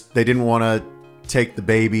they didn't want to take the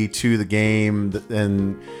baby to the game,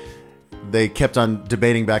 and they kept on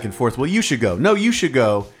debating back and forth. Well, you should go. No, you should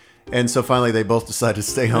go. And so finally, they both decided to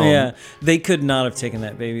stay home. Yeah, they could not have taken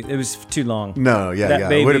that baby. It was too long. No, yeah.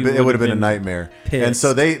 It would have been a nightmare. Pissed. And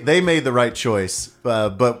so they made the right choice.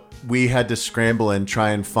 But we had to scramble and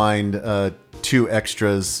try and find 2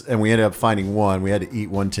 extras, and we ended up finding 1. We had to eat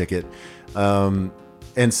 1 ticket.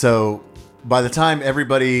 And so by the time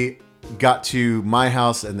everybody got to my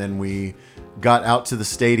house, and then we got out to the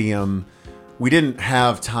stadium, we didn't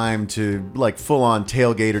have time to like full on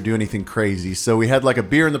tailgate or do anything crazy. So we had like a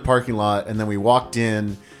beer in the parking lot, and then we walked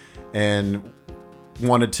in and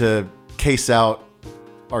wanted to case out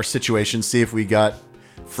our situation, see if we got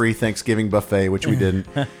free Thanksgiving buffet, which we didn't.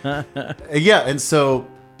 Yeah. And so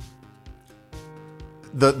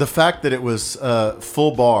the fact that it was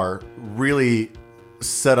full bar really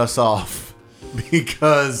set us off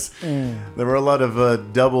because there were a lot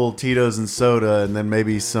of double Tito's and soda, and then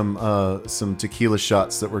maybe some tequila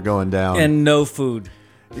shots that were going down, and no food.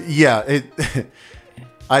 Yeah,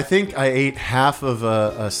 I think I ate half of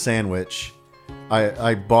a sandwich.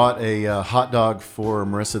 I bought a hot dog for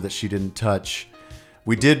Marissa that she didn't touch.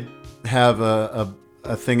 We did have a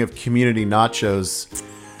thing of community nachos,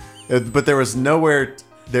 but there was nowhere.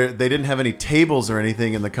 They didn't have any tables or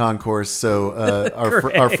anything in the concourse, so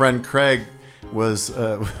our friend Craig was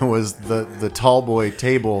the tall boy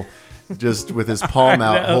table, just with his palm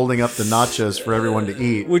out holding up the nachos for everyone to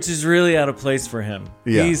eat. Which is really out of place for him.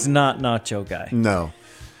 Yeah. He's not nacho guy. No.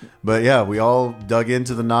 But yeah, we all dug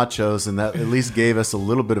into the nachos, and that at least gave us a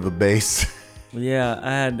little bit of a base. Yeah,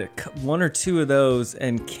 I had one or two of those,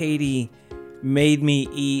 and Katie made me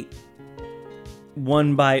eat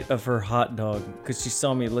one bite of her hot dog because she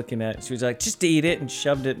saw me looking at it. She was like, just eat it, and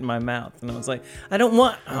shoved it in my mouth. And I was like, I don't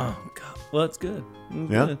want... Oh, God. Well, it's good. It's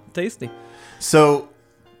good. Tasty. So,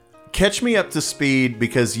 catch me up to speed,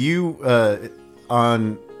 because you,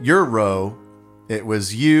 on your row... It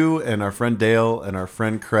was you and our friend Dale and our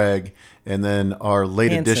friend Craig, and then our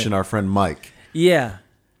late addition, our friend Mike. Yeah.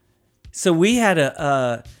 So we had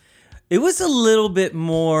it was a little bit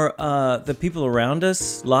more the people around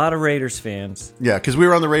us, a lot of Raiders fans. Yeah, because we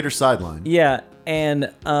were on the Raiders sideline. Yeah,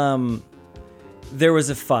 and there was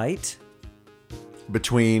a fight.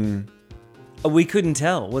 Between... We couldn't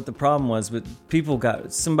tell what the problem was, but they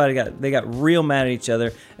got real mad at each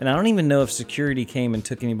other, and I don't even know if security came and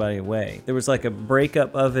took anybody away. There was like a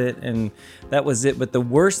breakup of it, and that was it. But the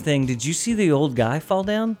worst thing, did you see the old guy fall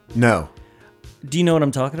down? No. Do you know what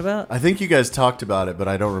I'm talking about? I think you guys talked about it, but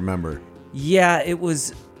I don't remember. Yeah, it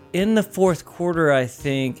was in the fourth quarter, I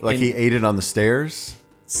think. Like he ate it on the stairs?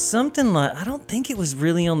 Something like, I don't think it was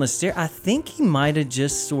really on the stairs. I think he might have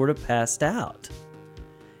just sort of passed out.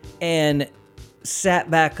 And sat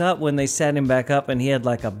back up when they sat him back up, and he had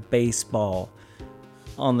like a baseball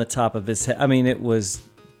on the top of his head. I mean, it was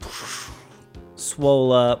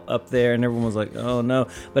swole up there, and everyone was like, oh no.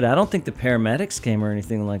 But I don't think the paramedics came or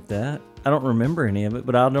anything like that. I don't remember any of it,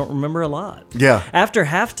 but I don't remember a lot. Yeah. After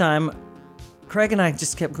halftime, Craig and I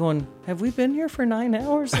just kept going, have we been here for 9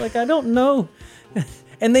 hours? Like, I don't know.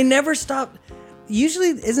 And they never stopped. Usually,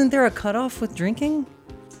 isn't there a cutoff with drinking?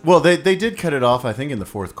 Well, they did cut it off, I think, in the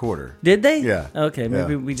fourth quarter. Did they? Yeah. Okay,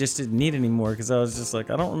 maybe we just didn't need any more, because I was just like,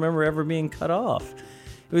 I don't remember ever being cut off.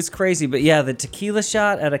 It was crazy. But yeah, the tequila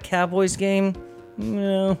shot at a Cowboys game,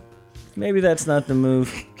 no, maybe that's not the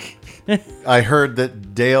move. I heard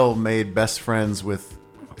that Dale made best friends with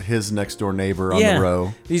his next door neighbor on the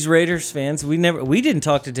row. These Raiders fans, we didn't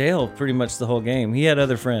talk to Dale pretty much the whole game. He had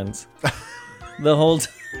other friends the whole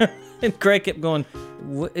time. And Craig kept going,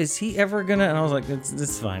 what, is he ever gonna? And I was like,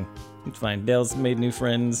 it's fine. It's fine. Dale's made new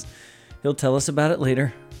friends. He'll tell us about it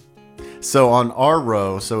later. So on our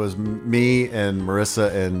row, so it was me and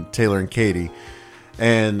Marissa and Taylor and Katie.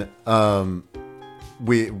 And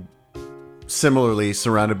we similarly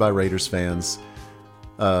surrounded by Raiders fans.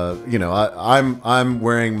 I'm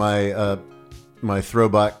wearing my my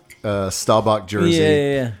throwback Staubach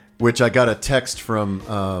jersey, which I got a text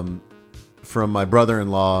from my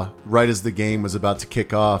brother-in-law right as the game was about to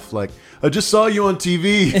kick off. Like, I just saw you on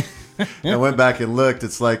TV. I went back and looked.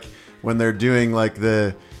 It's like when they're doing like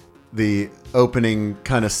the opening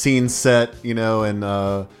kind of scene set, and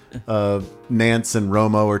Nance and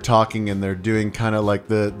Romo are talking, and they're doing kind of like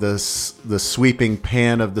the sweeping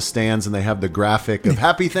pan of the stands, and they have the graphic of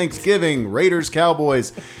Happy Thanksgiving, Raiders,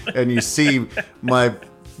 Cowboys, and you see my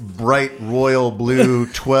bright royal blue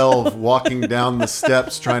 12 walking down the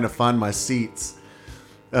steps trying to find my seats.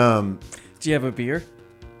 Do you have a beer?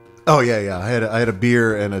 Oh yeah. I had a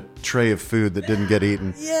beer and a tray of food that didn't get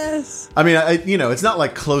eaten. Yes. I mean, it's not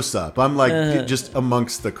like close up. I'm like just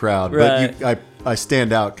amongst the crowd, right. But I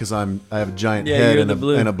stand out because I have a giant head and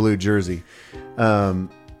a blue jersey,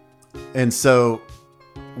 and so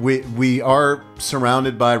we are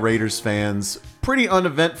surrounded by Raiders fans. Pretty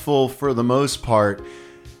uneventful for the most part.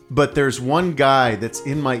 But there's one guy that's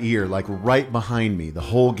in my ear, like right behind me the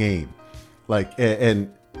whole game, like,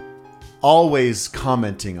 and always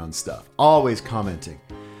commenting on stuff,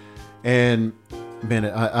 And man,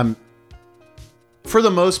 I'm for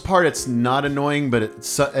the most part, it's not annoying, but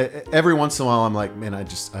it's every once in a while I'm like, man, I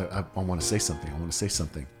want to say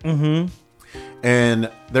something. Mm-hmm.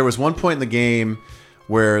 And there was one point in the game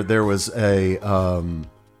where there was a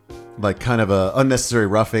like kind of a unnecessary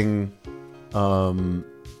roughing,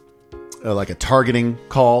 like a targeting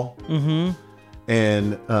call. Mm-hmm.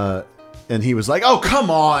 And he was like, oh, come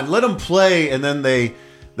on, let him play. And then they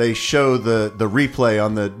they show the replay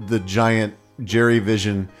on the giant Jerry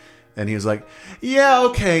Vision, and he was like, "Yeah,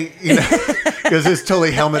 okay," because it's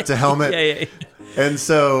totally helmet to helmet. Yeah. And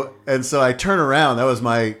so I turn around. That was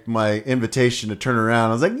my invitation to turn around.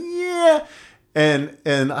 I was like, "Yeah,"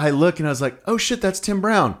 and I look and I was like, "Oh shit, that's Tim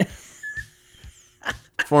Brown."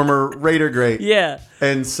 Former Raider great. Yeah.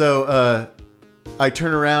 And so I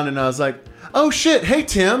turn around and I was like, "Oh shit, hey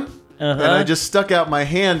Tim." And I just stuck out my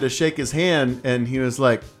hand to shake his hand, and he was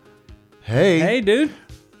like, Hey dude.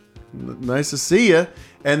 Nice to see you.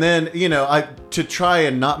 And then, to try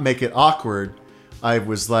and not make it awkward, I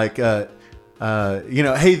was like, hey,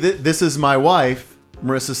 this is my wife,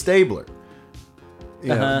 Marissa Stabler.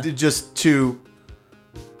 Just to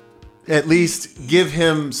at least give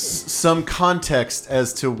him some context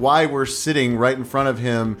as to why we're sitting right in front of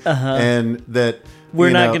him, and that we're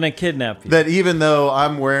not going to kidnap you. That even though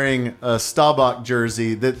I'm wearing a Staubach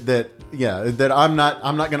jersey, that I'm not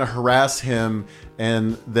going to harass him,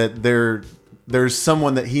 and that there's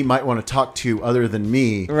someone that he might want to talk to other than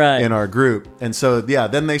me in our group. And so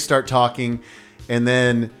then they start talking, and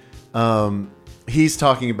then he's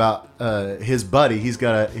talking about his buddy. He's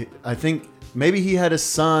got I think maybe he had a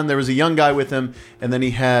son. There was a young guy with him, and then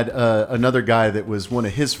he had another guy that was one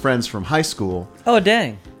of his friends from high school. Oh,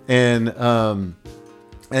 dang.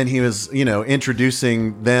 And he was,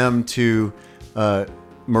 introducing them to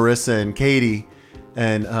Marissa and Katie,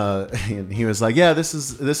 and he was like, "Yeah, this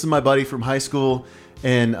is my buddy from high school,"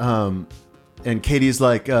 and Katie's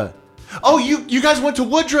like, "Oh, you guys went to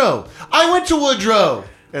Woodrow? I went to Woodrow,"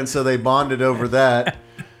 and so they bonded over that.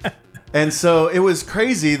 And so it was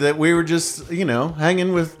crazy that we were just,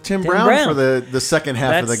 hanging with Tim Brown for the second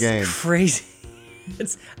half of the game. That's crazy.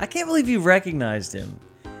 I can't believe you recognized him.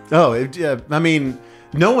 Oh, I mean,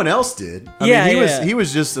 no one else did. He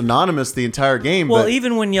was just anonymous the entire game. Well,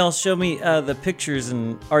 even when y'all showed me the pictures,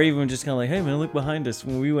 or even just kind of like, "Hey man, look behind us,"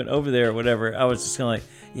 when we went over there or whatever, I was just kind of like,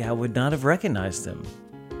 yeah, I would not have recognized him.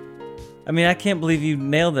 I mean, I can't believe you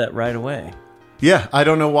nailed that right away. Yeah, I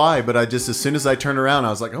don't know why, but as soon as I turned around, I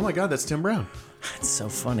was like, "Oh my God, that's Tim Brown." That's so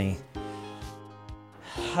funny.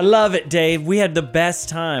 I love it, Dave. We had the best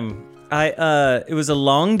time. It was a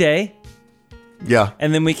long day. Yeah.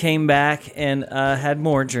 And then we came back and had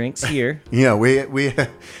more drinks here. Yeah,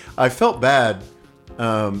 I felt bad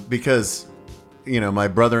because, my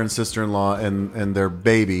brother and sister-in-law and their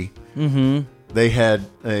baby, they had,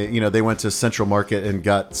 they went to Central Market and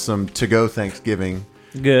got some to-go Thanksgiving.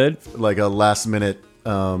 Good. Like a last minute,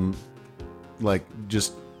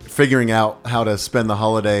 just figuring out how to spend the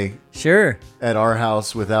holiday. Sure. At our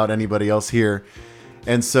house without anybody else here.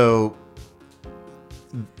 And so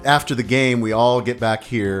after the game, we all get back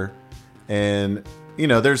here, and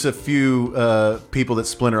there's a few people that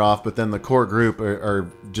splinter off, but then the core group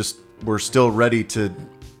we're still ready to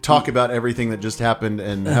talk about everything that just happened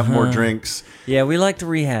and have more drinks. Yeah, we like to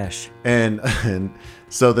rehash. And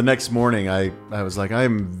so the next morning, I was like, I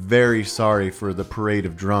am very sorry for the parade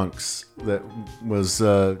of drunks that was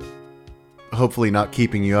hopefully not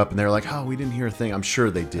keeping you up. And they're like, "Oh, we didn't hear a thing." I'm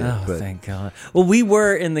sure they did. Oh, thank God. Well, we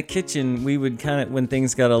were in the kitchen. We would kind of, when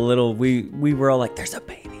things got a little, we were all like, "There's a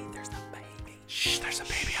baby. There's a baby. Shh, there's a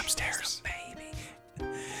baby upstairs. There's a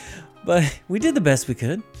baby." But we did the best we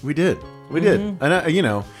could. We did.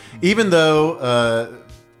 And, even though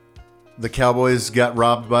the Cowboys got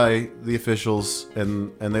robbed by the officials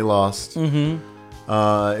and they lost,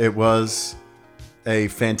 it was a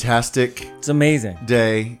fantastic, it's amazing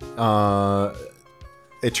day.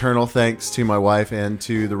 Eternal thanks to my wife and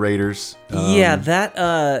to the Raiders.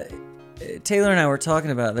 That Taylor and I were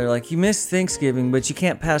talking about. They're like, you missed Thanksgiving, but you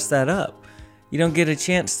can't pass that up. You don't get a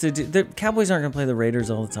chance to do. The Cowboys aren't going to play the Raiders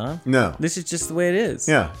all the time. No, this is just the way it is.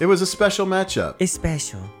 Yeah, it was a special matchup. It's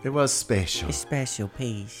special. It was special. It's special,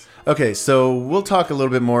 please. Okay, so we'll talk a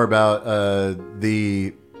little bit more about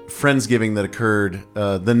the Friendsgiving that occurred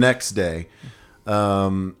the next day.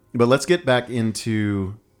 But let's get back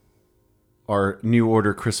into our New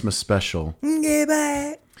Order Christmas special. Get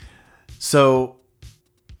back. So,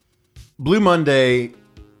 Blue Monday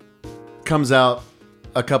comes out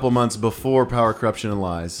a couple months before Power, Corruption, and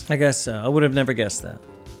Lies. I guess so. I would have never guessed that.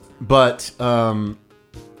 But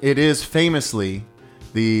it is famously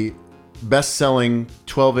the best-selling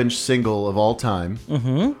 12-inch single of all time.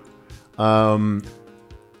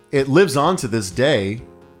 It lives on to this day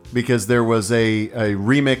because there was a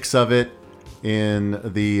remix of it in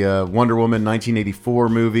the Wonder Woman 1984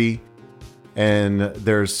 movie. And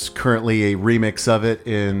there's currently a remix of it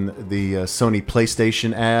in the Sony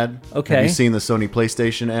PlayStation ad. Okay. Have you seen the Sony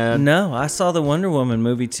PlayStation ad? No, I saw the Wonder Woman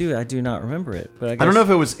movie too. I do not remember it, but I don't know if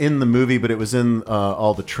it was in the movie, but it was in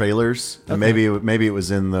all the trailers. Okay. And maybe it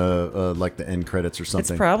was in the like the end credits or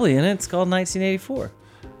something. It's probably in it. It's called 1984.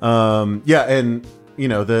 Yeah, and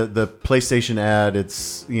the PlayStation ad.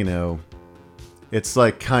 It's it's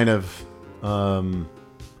like kind of like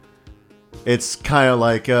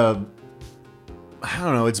I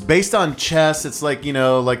don't know. It's based on chess. It's like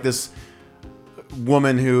like this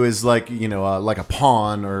woman who is like like a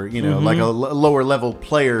pawn or like a lower level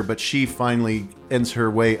player, but she finally ends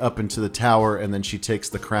her way up into the tower, and then she takes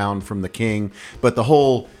the crown from the king. But the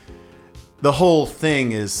whole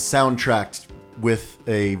thing is soundtracked with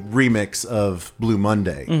a remix of Blue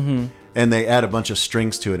Monday, and they add a bunch of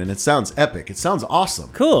strings to it, and it sounds epic. It sounds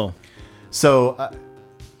awesome. Cool. So,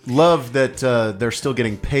 love that they're still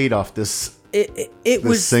getting paid off this. It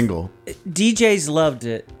was single. DJs loved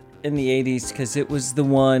it in the 80s because it was the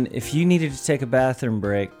one, if you needed to take a bathroom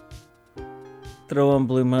break, throw on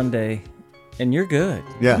Blue Monday and you're good.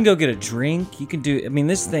 Yeah. You can go get a drink. You can do,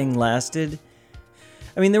 this thing lasted.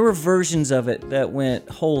 There were versions of it that went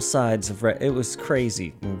whole sides of it was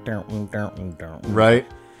crazy. Right.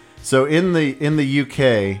 So in the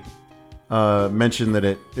UK, mentioned that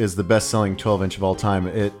it is the best-selling 12-inch of all time.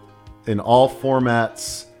 It in all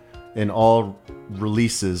formats, in all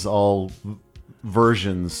releases, all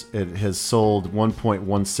versions, it has sold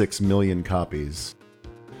 1.16 million copies.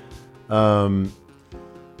 And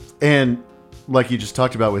like you just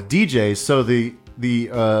talked about with DJs, so the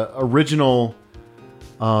original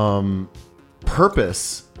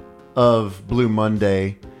purpose of Blue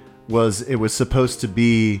Monday was it was supposed to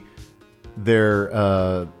be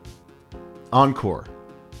their encore.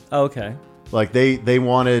 Okay. Like they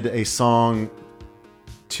wanted a song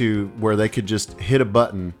to where they could just hit a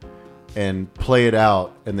button and play it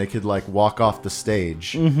out, and they could like walk off the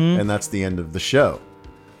stage, and that's the end of the show.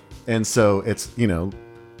 And so it's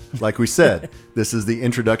like we said, this is the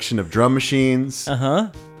introduction of drum machines.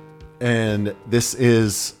 And this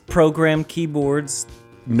is programmed keyboards,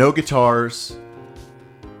 no guitars,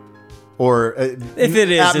 or if it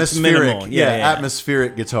is, atmospheric, it's minimal. Yeah.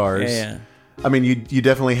 atmospheric guitars. Yeah. You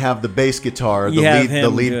definitely have the bass guitar, the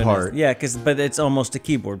lead part. Yeah, but it's almost a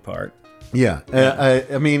keyboard part. Yeah.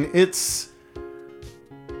 It's.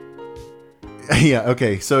 Yeah,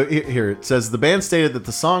 okay. So here it says the band stated that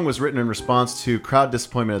the song was written in response to crowd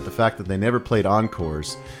disappointment at the fact that they never played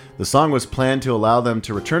encores. The song was planned to allow them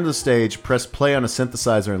to return to the stage, press play on a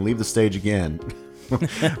synthesizer, and leave the stage again.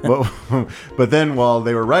 But then while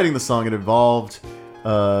they were writing the song, it evolved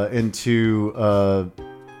into a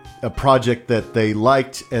project that they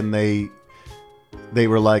liked, and they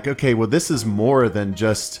were like, okay, well, this is more than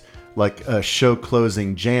just like a show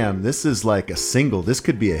closing jam. This is like a single. This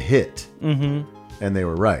could be a hit. And they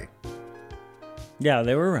were right. Yeah,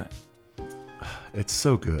 they were right. It's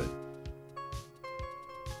so good.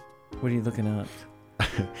 What are you looking up?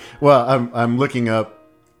 Well, I'm looking up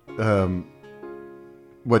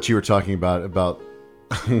what you were talking about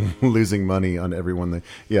losing money on everyone.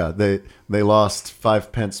 They lost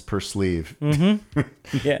 5 pence per sleeve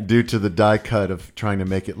Yeah. due to the die cut of trying to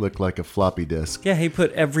make it look like a floppy disk. Yeah, he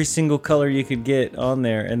put every single color you could get on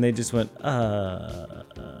there, and they just went,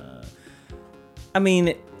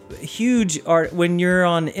 huge art. When you're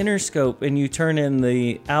on Interscope and you turn in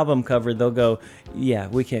the album cover, they'll go, yeah,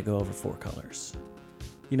 we can't go over 4 colors.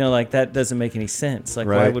 That doesn't make any sense. Like,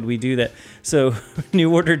 right. Why would we do that? So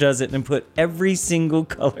New Order does it and put every single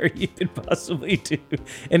color you could possibly do.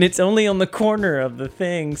 And it's only on the corner of the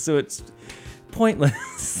thing, so it's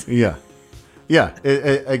pointless. Yeah. Yeah,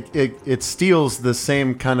 it steals the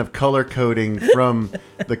same kind of color coding from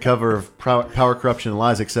the cover of Power, Corruption, and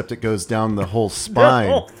Lies, except it goes down the whole spine.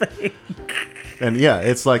 The whole thing. And yeah,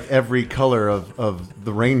 it's like every color of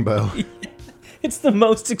the rainbow. It's the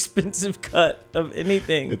most expensive cut of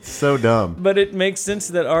anything. It's so dumb. But it makes sense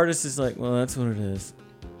that artist is like, well, that's what it is.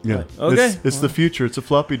 Yeah. Like, okay. It's the future. It's a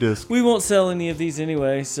floppy disk. We won't sell any of these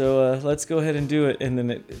anyway, so let's go ahead and do it. And then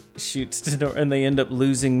it shoots to door, and they end up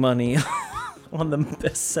losing money on the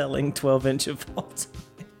best-selling 12-inch of all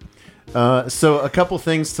time. So a couple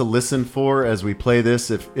things to listen for as we play this.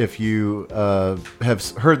 If you have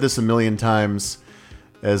heard this a million times,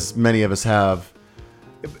 as many of us have,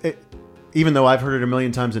 even though I've heard it a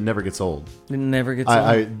million times, it never gets old. It never gets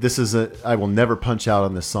old. I will never punch out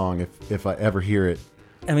on this song if I ever hear it.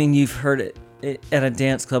 You've heard it at a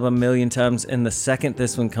dance club a million times, and the second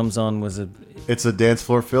this one comes on it's a dance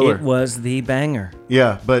floor filler. It was the banger.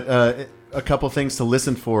 Yeah, but a couple things to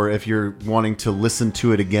listen for if you're wanting to listen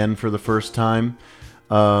to it again for the first time.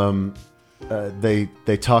 They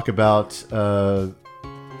talk about that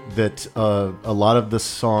a lot of the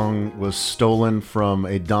song was stolen from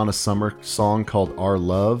a Donna Summer song called "Our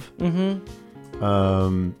Love," and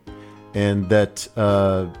that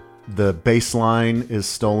the bass line is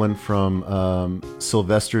stolen from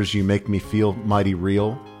Sylvester's "You Make Me Feel Mighty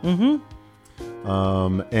Real," and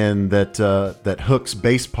that Hook's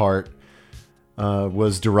bass part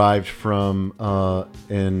was derived from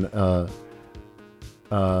Ennio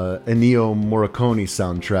Morricone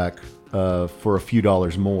soundtrack for a few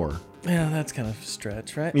dollars more. Yeah, that's kind of a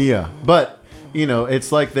stretch, right? Yeah, but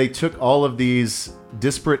it's like they took all of these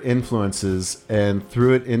disparate influences and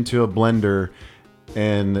threw it into a blender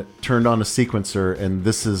and turned on a sequencer, and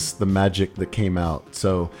this is the magic that came out.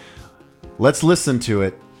 So let's listen to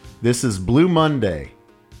it. This is Blue Monday,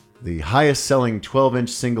 the highest selling 12-inch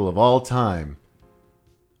single of all time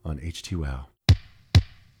on Htwow.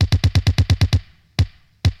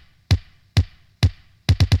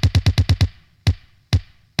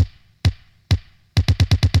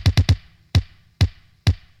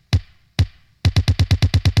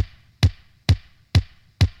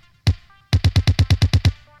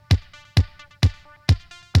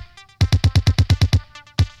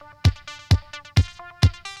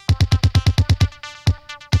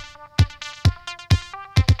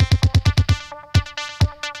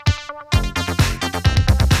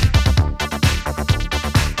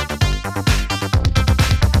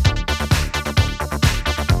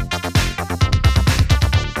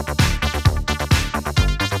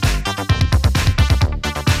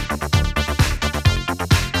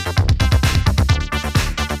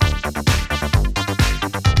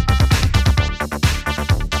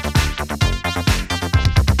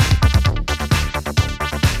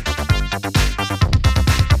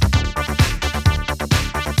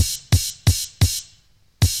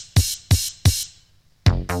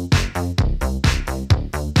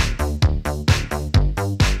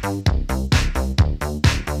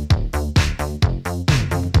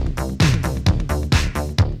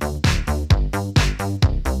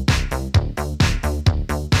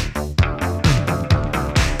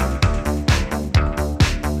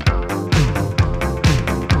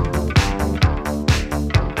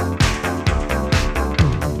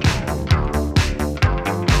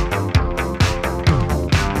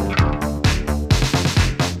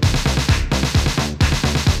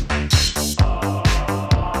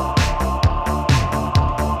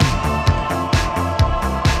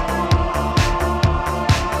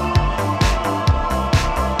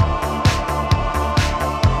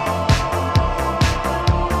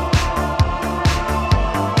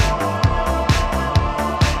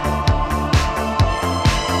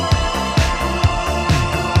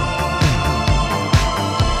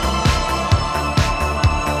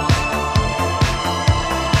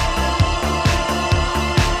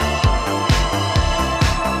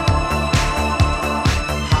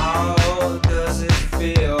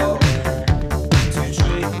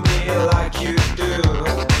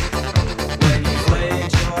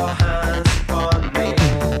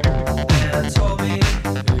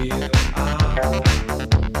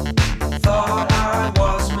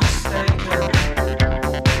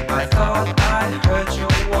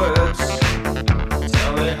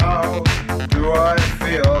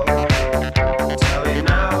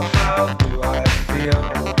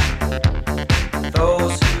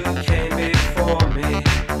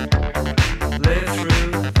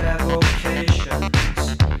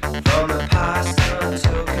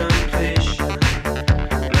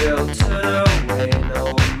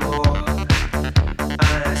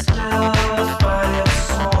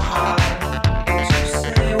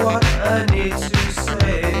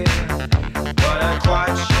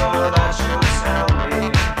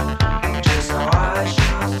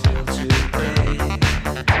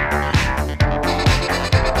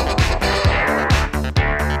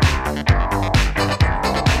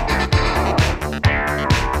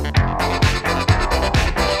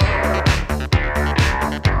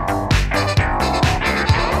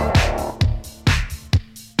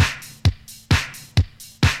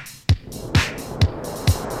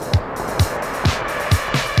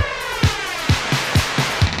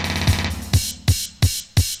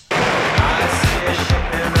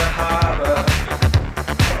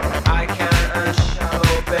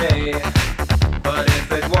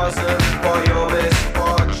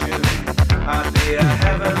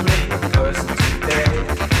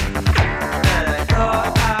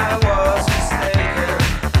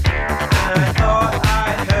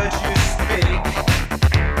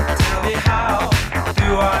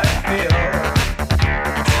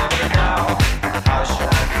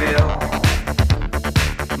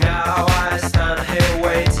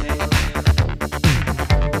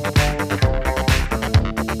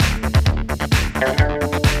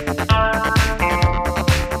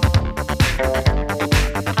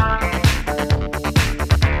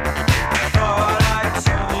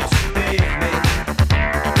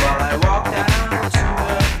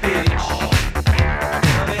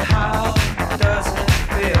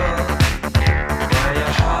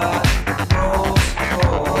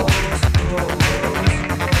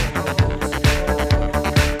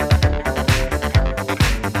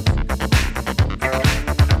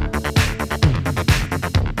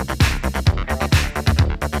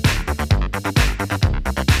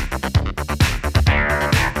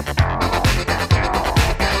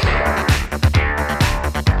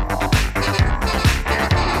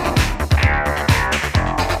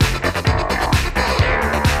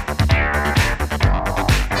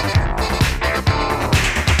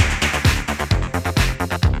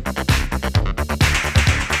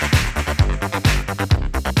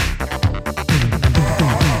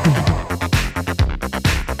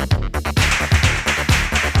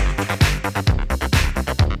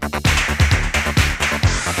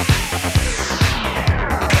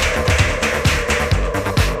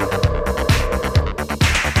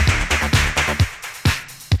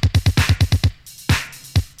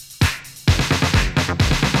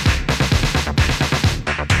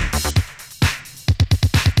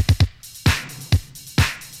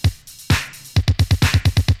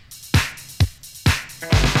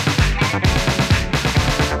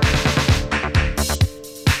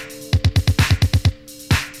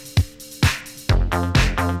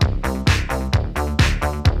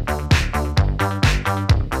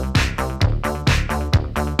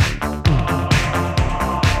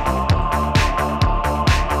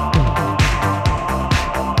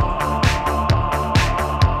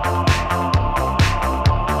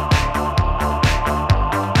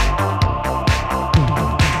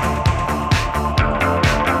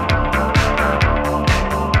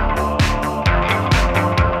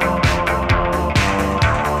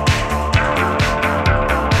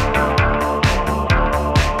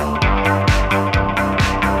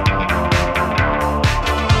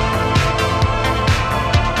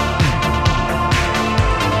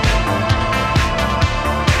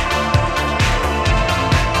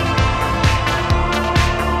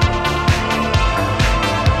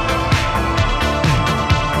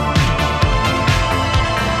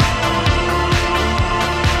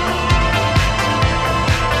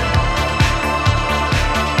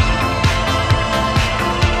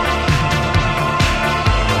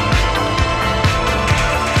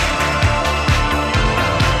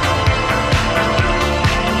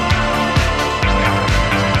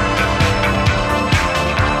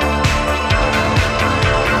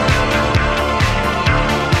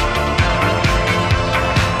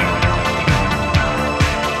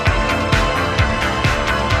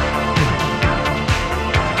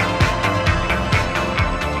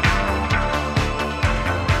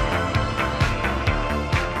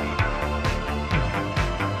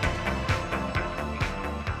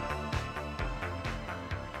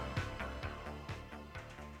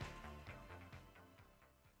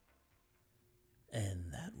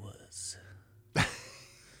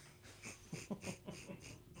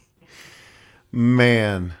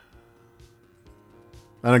 Man.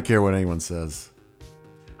 I don't care what anyone says.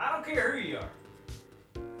 I don't care who you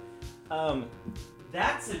are.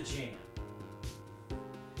 That's a jam.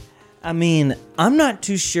 I mean, I'm not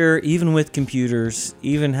too sure, even with computers,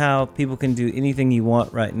 even how people can do anything you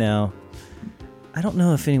want right now. I don't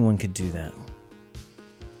know if anyone could do that.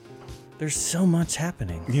 There's so much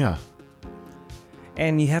happening. Yeah.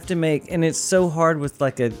 And you have to make, and it's so hard with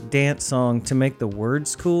like a dance song to make the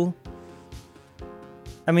words cool.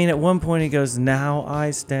 I mean, at one point he goes, "Now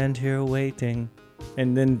I stand here waiting,"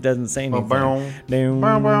 and then doesn't say anything.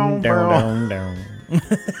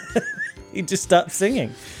 He just stopped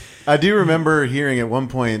singing. I do remember hearing at one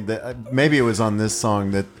point that maybe it was on this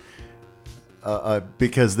song that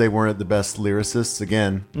because they weren't the best lyricists,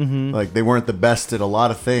 again, like they weren't the best at a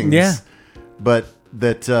lot of things. Yeah. But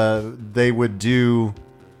that they would do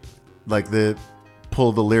like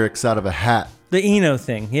pull the lyrics out of a hat. The Eno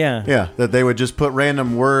thing, yeah. Yeah, that they would just put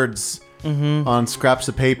random words on scraps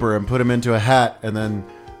of paper and put them into a hat and then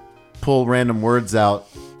pull random words out.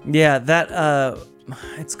 Yeah, that,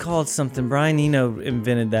 it's called something. Brian Eno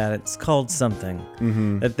invented that. It's called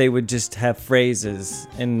something. That they would just have phrases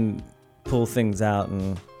and pull things out.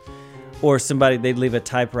 Or they'd leave a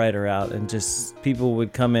typewriter out and just people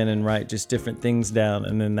would come in and write just different things down,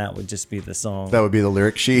 and then that would just be the song. That would be the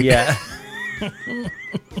lyric sheet. Yeah.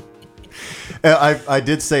 I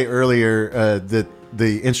did say earlier that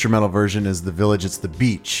the instrumental version is The Village. It's The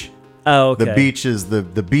Beach. Oh, okay. The Beach is the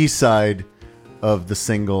B-side of the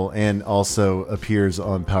single and also appears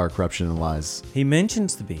on Power, Corruption, and Lies. He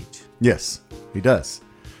mentions the beach. Yes, he does.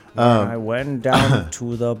 I went down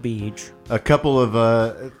to the beach. A couple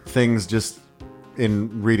of things just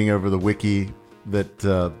in reading over the wiki that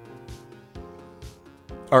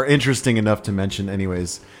are interesting enough to mention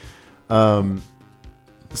anyways.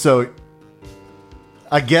 So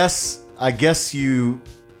I guess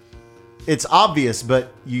it's obvious,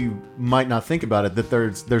 but you might not think about it, that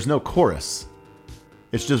there's no chorus.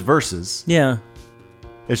 It's just verses. Yeah.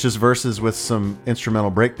 It's just verses with some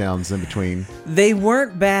instrumental breakdowns in between. They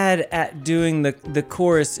weren't bad at doing the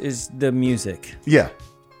chorus is the music. Yeah.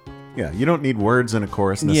 Yeah, you don't need words in a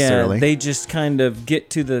chorus necessarily. Yeah, they just kind of get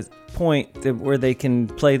to the point where they can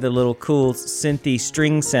play the little cool synthy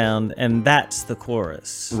string sound, and that's the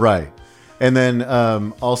chorus. Right. And then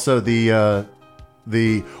also the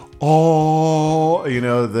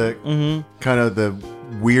kind of the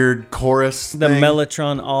weird chorus the thing.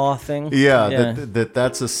 Mellotron awe thing. Yeah.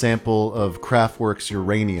 That's a sample of Kraftwerk's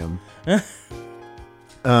Uranium.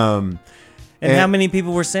 And how many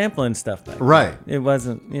people were sampling stuff back then? Right. It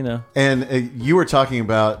wasn't, And you were talking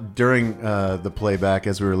about during the playback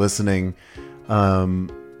as we were listening, the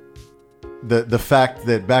fact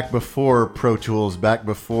that back before Pro Tools, back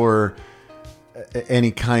before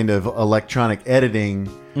any kind of electronic editing,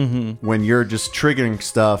 when you're just triggering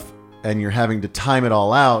stuff and you're having to time it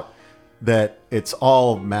all out, that it's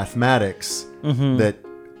all mathematics, that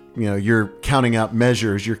you're counting out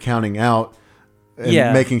measures, you're counting out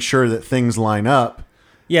and making sure that things line up.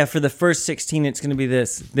 Yeah, for the first 16 it's going to be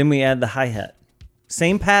this. Then we add the hi-hat.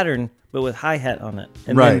 Same pattern, but with hi-hat on it.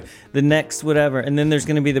 And then the next whatever, and then there's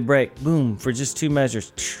going to be the break. Boom, for just 2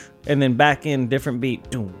 measures. And then back in, different beat.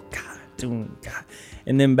 Doom, ka, doom, ka.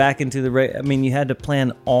 And then back into the break. I mean, you had to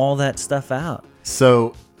plan all that stuff out.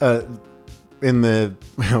 So in the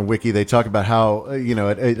wiki, they talk about how,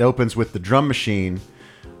 it opens with the drum machine,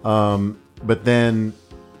 but then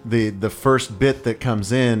the first bit that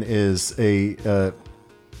comes in is a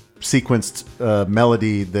sequenced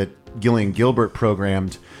melody that Gillian Gilbert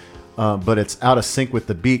programmed, but it's out of sync with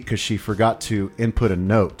the beat because she forgot to input a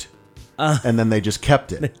note, and then they just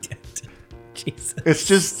kept it. Jesus. It's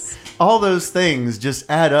just all those things just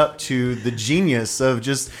add up to the genius of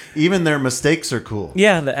just even their mistakes are cool.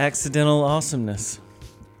 Yeah, the accidental awesomeness.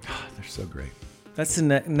 They're so great. That's the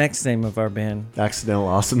next name of our band. Accidental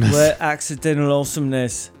Awesomeness. What accidental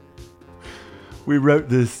awesomeness? We wrote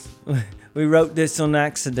this. We wrote this on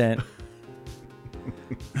accident.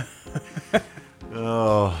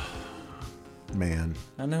 Oh, man.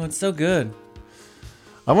 I know, it's so good.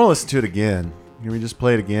 I want to listen to it again. Can we just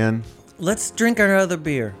play it again? Let's drink our other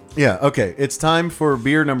beer. Yeah, okay. It's time for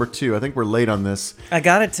beer number 2. I think we're late on this. I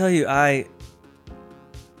gotta tell you, I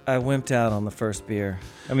wimped out on the first beer.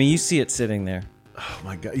 I mean, you see it sitting there. Oh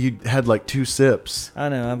my God, you had like 2 sips. I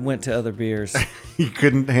know, I went to other beers. You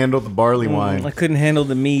couldn't handle the barley wine. I couldn't handle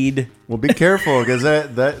the mead. Well, be careful, because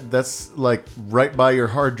that's like right by your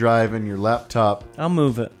hard drive and your laptop. I'll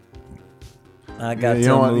move it. I got you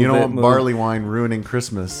don't want barley wine ruining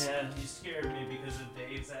Christmas. Yeah, you scared me because of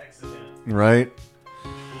Dave's accident. Right?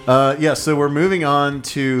 So we're moving on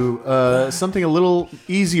to something a little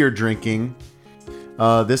easier drinking.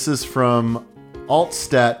 This is from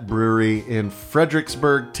Altstadt Brewery in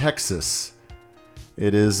Fredericksburg, Texas.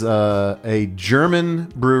 It is a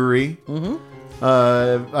German brewery.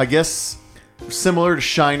 I guess similar to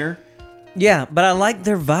Shiner. Yeah, but I like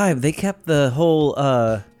their vibe. They kept the whole...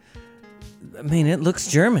 it looks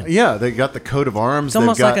German. Yeah, they got the coat of arms. It's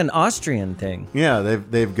almost like an Austrian thing. Yeah,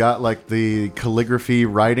 they've got like the calligraphy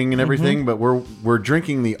writing and everything, but we're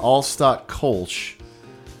drinking the Allstock Kolsch.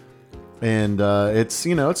 And it's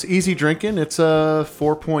easy drinking. It's a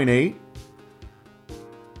 4.8.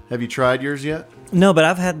 Have you tried yours yet? No, but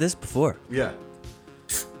I've had this before. Yeah.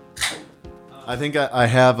 I think I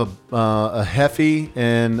have a Heffy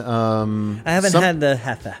and I haven't had the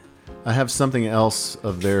Heffa. I have something else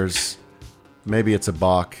of theirs. Maybe it's a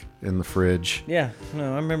Bach in the fridge. Yeah,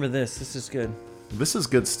 no, I remember this. This is good. This is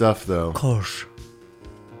good stuff, though. Gosh.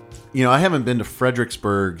 I haven't been to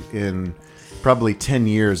Fredericksburg in probably 10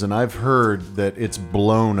 years, and I've heard that it's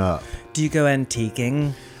blown up. Do you go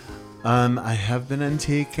antiquing? I have been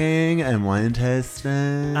antiquing and wine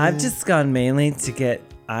tasting. I've just gone mainly to get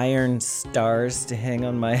iron stars to hang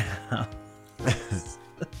on my house.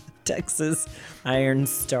 Texas iron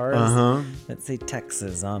stars that say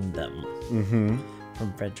Texas on them.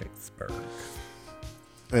 From Fredericksburg.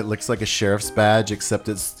 It looks like a sheriff's badge, except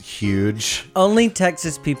it's huge. Only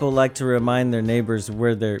Texas people like to remind their neighbors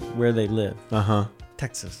where they live.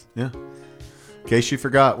 Texas. Yeah. In case you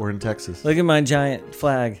forgot, we're in Texas. Look at my giant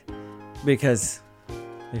flag, because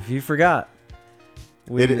if you forgot,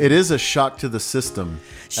 it is a shock to the system.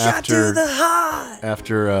 Shock to the heart.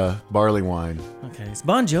 After barley wine. Okay, is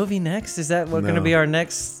Bon Jovi next? Is that going to be our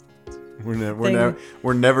next?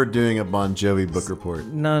 We're never doing a Bon Jovi book report.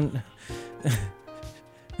 None.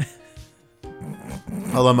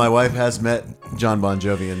 Although my wife has met John Bon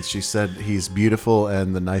Jovi, and she said he's beautiful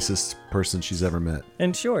and the nicest person she's ever met.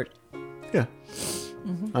 And short. Yeah.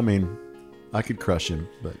 I mean, I could crush him,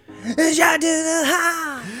 but. Yeah,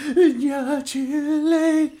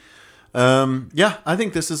 I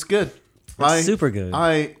think this is good. It's super good.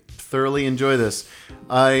 I thoroughly enjoy this.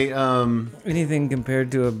 Anything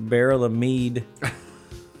compared to a barrel of mead.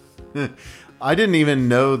 I didn't even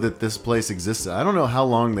know that this place existed. I don't know how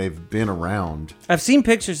long they've been around. I've seen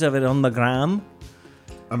pictures of it on the gram.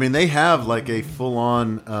 I mean, they have like a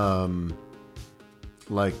full-on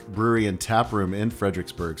brewery and tap room in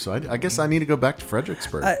Fredericksburg. So I guess I need to go back to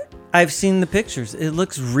Fredericksburg. I've seen the pictures. It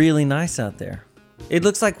looks really nice out there. It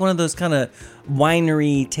looks like one of those kind of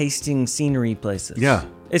winery tasting scenery places. Yeah.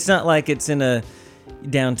 It's not like it's in a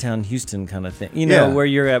downtown Houston kind of thing. Where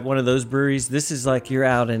you're at one of those breweries. This is like you're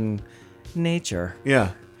out in nature.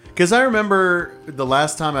 Yeah. Because I remember the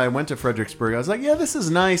last time I went to Fredericksburg, I was like, yeah, this is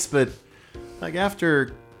nice, but like after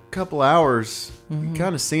a couple hours, you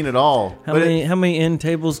kind of seen it all. How many end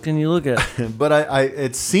tables can you look at? But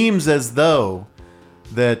it seems as though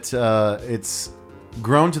that it's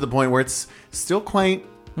grown to the point where it's still quaint,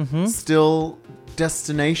 still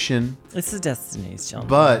destination. It's a destination.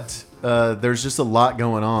 But there's just a lot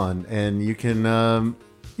going on, and you can,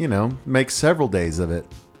 make several days of it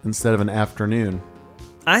instead of an afternoon.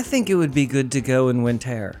 I think it would be good to go in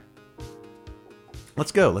winter.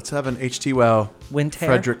 Let's go. Let's have an Htwow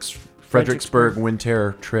Fredericksburg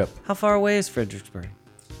winter trip. How far away is Fredericksburg?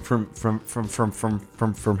 From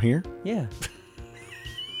here? Yeah.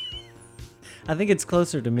 I think it's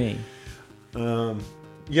closer to me.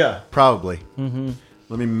 Yeah, probably.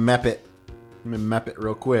 Let me map it.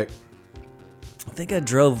 Real quick. I think I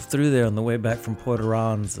drove through there on the way back from Port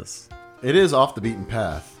Aransas. It is off the beaten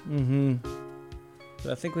path.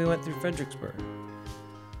 But I think we went through Fredericksburg.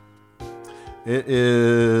 It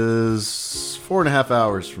is 4.5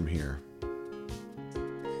 hours from here.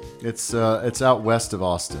 It's out west of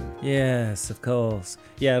Austin. Yes, of course.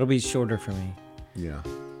 Yeah, it'll be shorter for me. Yeah.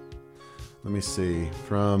 Let me see.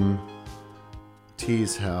 From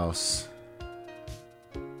T's house.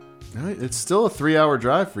 It's still a 3-hour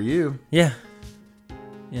drive for you. Yeah.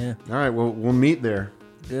 Yeah. All right, well, we'll meet there.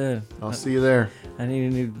 Good. I'll see you there. I need a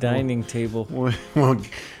new dining table.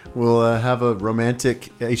 We'll have a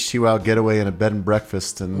romantic Htwow getaway and a bed and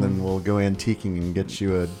breakfast, and then we'll go antiquing and get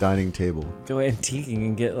you a dining table. Go antiquing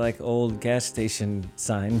and get like old gas station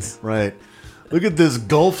signs. Right. Look at this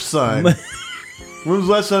Gulf sign. When was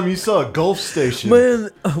the last time you saw a Gulf station? Man,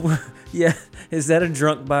 yeah. Is that a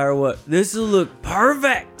drunk bar or what? This will look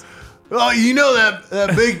perfect. Oh, you know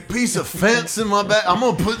that big piece of fence in my back? I'm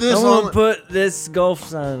going to put this on. I'm going to put this Gulf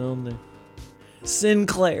sign on there.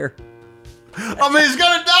 Sinclair. I mean, it's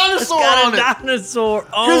got a dinosaur on it. Dinosaur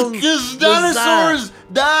on Because dinosaurs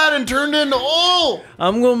died and turned into oil.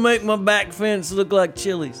 I'm gonna make my back fence look like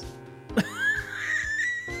Chili's.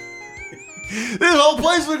 This whole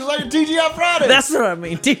place looks like a TGI Friday. That's what I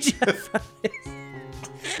mean. TGI Fridays.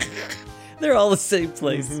 They're all the same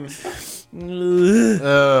place.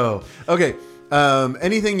 Oh, okay.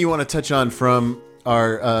 Anything you want to touch on from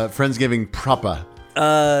our Friendsgiving proper?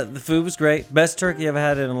 The food was great. Best turkey I've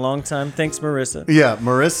had in a long time. Thanks, Marissa. Yeah,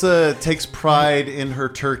 Marissa takes pride in her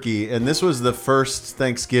turkey, and this was the first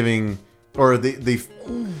Thanksgiving, or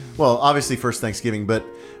well, obviously first Thanksgiving, but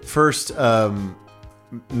first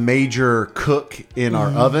major cook in our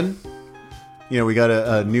oven. You know, we got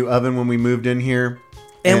a new oven when we moved in here.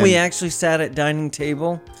 And we actually sat at dining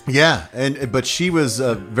table. Yeah, but she was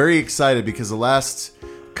very excited because the last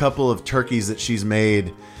couple of turkeys that she's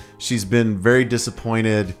made, she's been very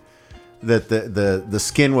disappointed that the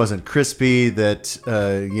skin wasn't crispy, that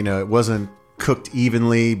it wasn't cooked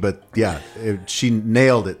evenly. But yeah, she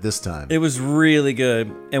nailed it this time. It was really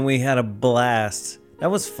good, and we had a blast.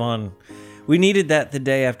 That was fun. We needed that the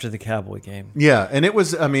day after the Cowboy game. Yeah, and it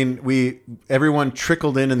was, I mean, everyone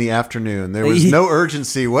trickled in the afternoon. There was no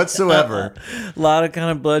urgency whatsoever. A lot of kind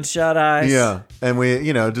of bloodshot eyes. Yeah, and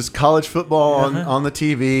we, just college football on the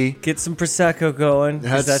TV. Get some Prosecco going.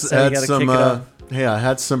 That's how you got to kick it up. Yeah, I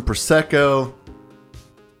had some Prosecco.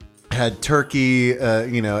 Had turkey.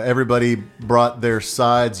 Everybody brought their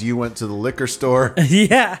sides. You went to the liquor store.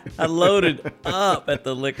 Yeah, I loaded up at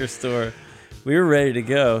the liquor store. We were ready to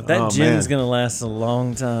go. That gin's going to last a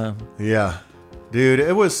long time. Yeah. Dude,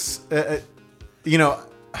 it was,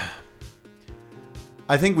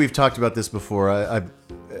 I think we've talked about this before.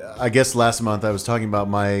 I guess last month I was talking about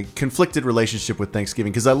my conflicted relationship with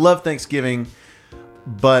Thanksgiving, because I love Thanksgiving,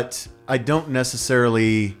 but I don't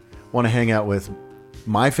necessarily want to hang out with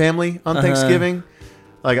my family on Thanksgiving.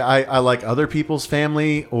 Like, I like other people's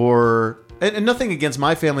family, and nothing against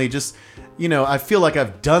my family, just... I feel like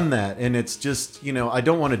I've done that, and it's just, I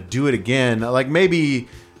don't want to do it again. Like, maybe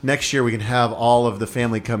next year we can have all of the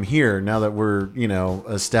family come here now that we're,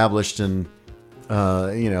 established and,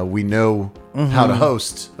 we know how to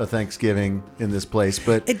host a Thanksgiving in this place.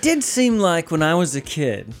 But it did seem like when I was a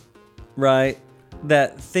kid, right,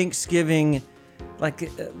 that Thanksgiving, like,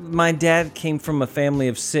 my dad came from a family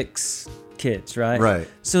of 6 kids, right? Right.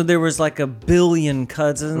 So there was like a billion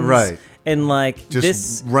cousins. Right. And like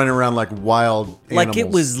just running around like wild animals. Like it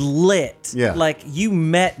was lit. Yeah. Like you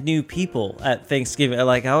met new people at Thanksgiving.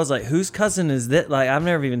 Like I was like, whose cousin is that? Like I've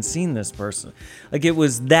never even seen this person. Like it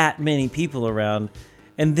was that many people around.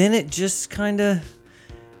 And then it just kind of,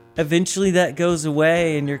 eventually that goes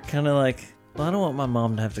away and you're kind of like, well, I don't want my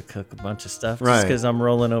mom to have to cook a bunch of stuff just because I'm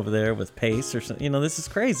rolling over there with Pace or something. This is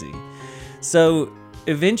crazy. So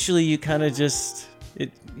eventually you kind of just,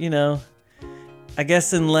 I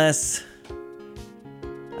guess unless...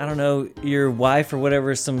 I don't know, your wife or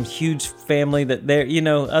whatever, some huge family that they're,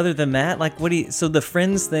 other than that, like, so the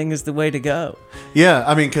friends thing is the way to go. Yeah,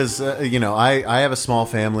 I mean, because, I have a small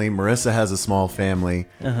family. Marissa has a small family.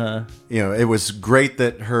 It was great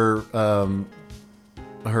that her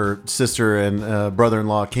sister and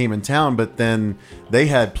brother-in-law came in town, but then they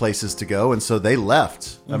had places to go, and so they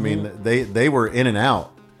left. I mean, they were in and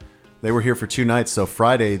out. They were here for 2 nights, so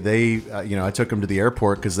Friday, I took them to the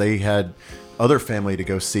airport because they had... other family to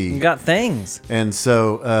go see. You got things. And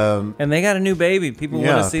so... and they got a new baby. People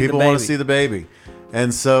want to see the baby. People want to see the baby.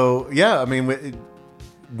 And so, I mean,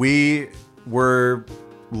 we were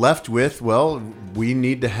left with, we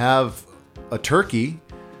need to have a turkey.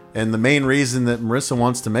 And the main reason that Marissa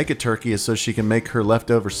wants to make a turkey is so she can make her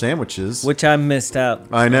leftover sandwiches. Which I missed out.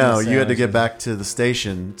 I know. You had to get back to the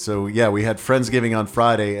station. So, we had Friendsgiving on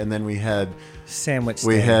Friday, and then we had... Sandwich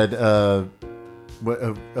We stand. had...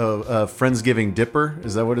 Friendsgiving Dipper,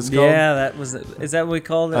 is that what it's called? Yeah, is that what we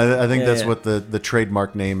called it? I think that's what the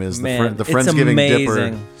trademark name is. Man, the Friendsgiving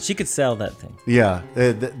Dipper. She could sell that thing. Yeah.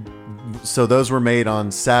 So those were made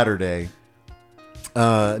on Saturday.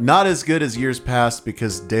 Not as good as years past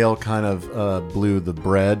because Dale kind of blew the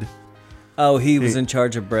bread. Oh, he was in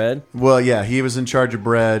charge of bread? Well, yeah, he was in charge of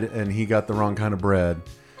bread and he got the wrong kind of bread.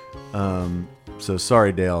 So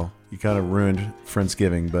sorry, Dale. You kind of ruined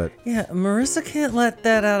Friendsgiving, but... Yeah, Marissa can't let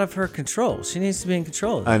that out of her control. She needs to be in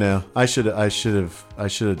control of that. I know. I should have...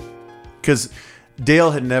 Because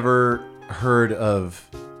Dale had never heard of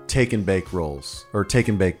take and bake rolls or take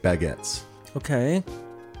and bake baguettes. Okay.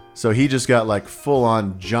 So he just got like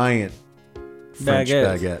full-on giant French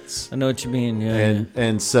baguettes. I know what you mean, yeah.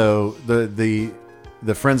 And so the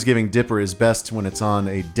Friendsgiving Dipper is best when it's on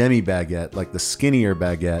a demi baguette, like the skinnier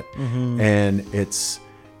baguette, and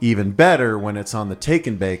even better when it's on the take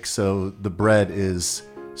and bake, so the bread is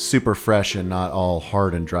super fresh and not all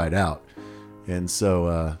hard and dried out. And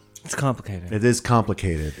so it's complicated. It is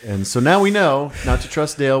complicated. And so now we know not to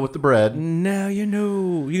trust Dale with the bread. Now you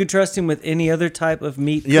know. You can trust him with any other type of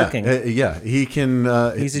meat cooking. Yeah, he can.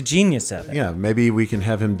 He's a genius at it. Yeah, maybe we can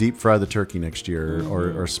have him deep fry the turkey next year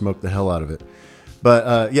or smoke the hell out of it.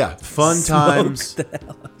 But fun times.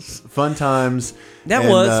 Fun times. That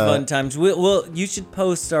was fun times. Well, you should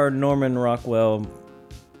post our Norman Rockwell.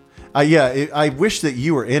 I wish that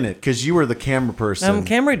you were in it because you were the camera person. I'm a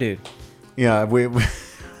camera dude. Yeah,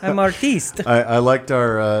 I'm artiste. I liked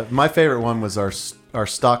our. My favorite one was our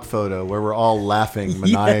stock photo where we're all laughing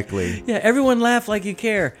maniacally. Yeah, everyone laugh like you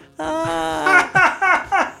care.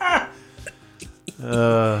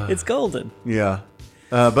 It's golden. Yeah.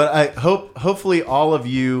 But I hopefully all of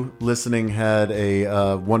you listening had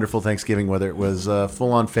a wonderful Thanksgiving, whether it was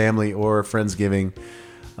full-on family or Friendsgiving,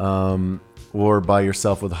 or by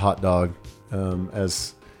yourself with a hot dog,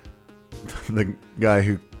 as the guy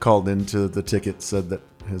who called into the ticket said that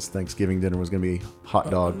his Thanksgiving dinner was going to be hot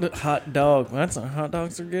dog. Hot dog. Hot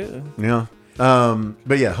dogs are good. Yeah.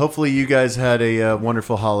 But yeah, hopefully you guys had a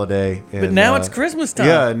wonderful holiday. And, but now it's Christmas time.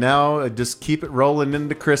 Yeah, now just keep it rolling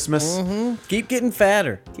into Christmas. Mm-hmm. Keep getting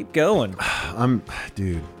fatter. Keep going.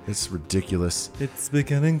 Dude, it's ridiculous. It's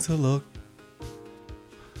beginning to look.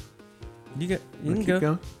 You can go.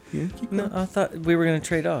 Going? Yeah, keep going. No, I thought we were going to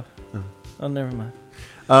trade off. Oh, never mind.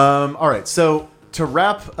 All right, so to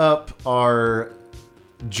wrap up our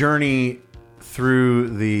journey through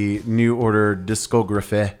the New Order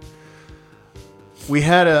discography, we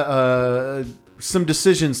had some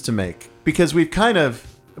decisions to make because we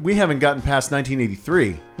haven't gotten past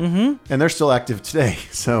 1983, and they're still active today.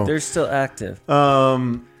 So they're still active.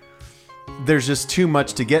 There's just too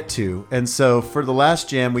much to get to, and so for the last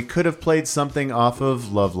jam, we could have played something off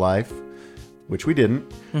of Love Life, which we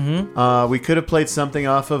didn't. We could have played something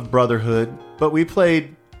off of Brotherhood, but we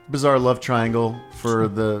played Bizarre Love Triangle for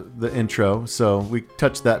the intro, so we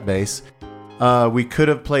touched that base. We could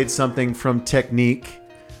have played something from Technique,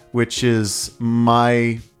 which is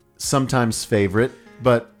my sometimes favorite,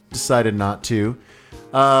 but decided not to.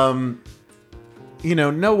 No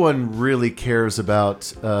one really cares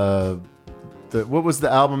about what was the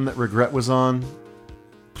album that Regret was on?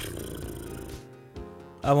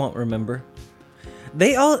 I won't remember.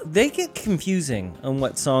 They get confusing on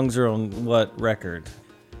what songs are on what record.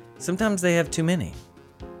 Sometimes they have too many.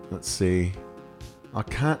 Let's see. I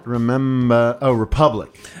can't remember. Oh,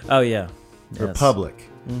 Republic. Oh, yeah. Yes. Republic.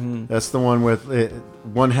 Mm-hmm. That's the one with it.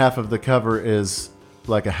 One half of the cover is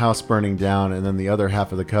like a house burning down, and then the other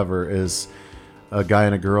half of the cover is a guy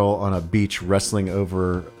and a girl on a beach wrestling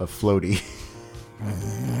over a floaty.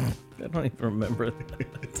 I don't even remember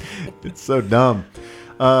that. It's so dumb.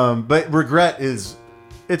 But Regret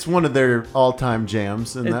it's one of their all-time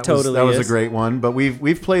jams, and that was a great one. But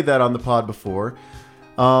we've played that on the pod before.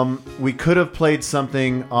 We could have played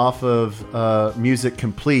something off of Music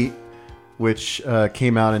Complete, which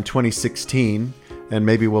came out in 2016, and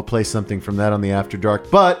maybe we'll play something from that on the After Dark.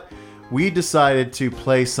 But we decided to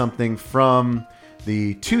play something from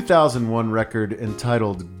the 2001 record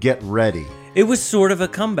entitled Get Ready. It was sort of a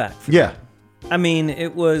comeback for them. I mean,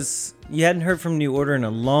 it was... You hadn't heard from New Order in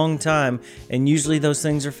a long time, and usually those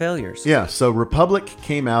things are failures. Yeah, so Republic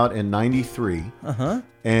came out in 93. Uh-huh.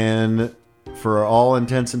 And for all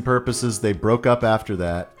intents and purposes, they broke up after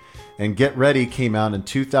that. And Get Ready came out in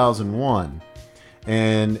 2001.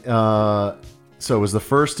 And so it was the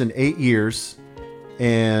first in 8 years.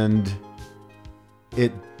 And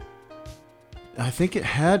I think it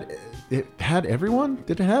had everyone?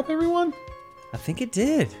 Did it have everyone? I think it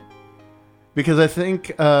did. Because I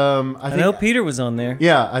think I know Peter was on there.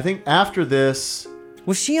 Yeah, I think after this...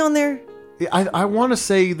 Was she on there? I want to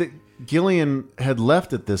say that Gillian had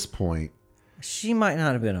left at this point. She might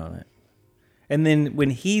not have been on it. And then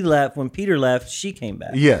when Peter left, she came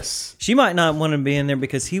back. Yes. She might not want to be in there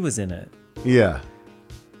because he was in it. Yeah.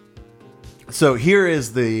 So here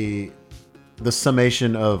is the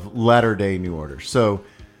summation of latter-day New Order. So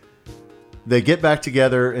they get back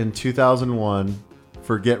together in 2001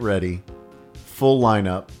 for Get Ready. Full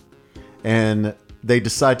lineup, and they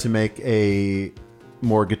decide to make a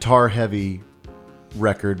more guitar-heavy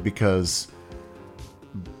record because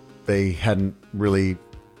they hadn't really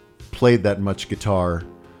played that much guitar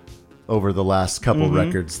over the last couple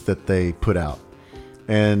records that they put out,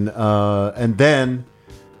 and then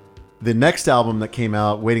the next album that came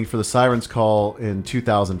out, Waiting for the Siren's Call, in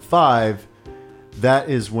 2005, that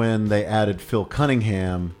is when they added Phil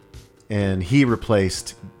Cunningham, and he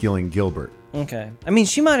replaced Gillian Gilbert. Okay. I mean,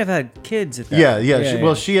 she might have had kids at that. Yeah.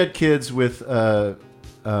 Well, she had kids with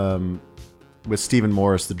Stephen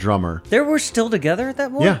Morris, the drummer. They were still together at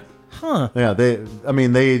that point? Yeah. Huh. Yeah,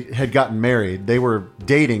 they had gotten married. They were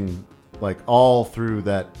dating like all through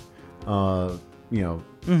that,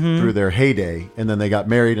 through their heyday. And then they got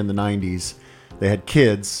married in the 90s. They had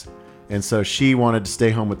kids. And so she wanted to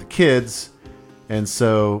stay home with the kids. And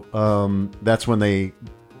so that's when they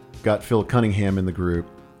got Phil Cunningham in the group.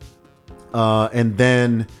 And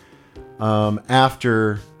then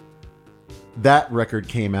after that record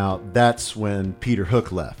came out, that's when Peter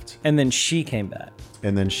Hook left. And then she came back.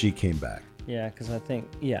 Yeah, because I think,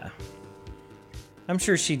 I'm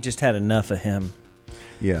sure she just had enough of him.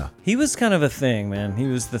 Yeah. He was kind of a thing, man. He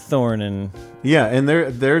was the thorn in... Yeah, and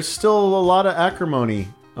there's still a lot of acrimony.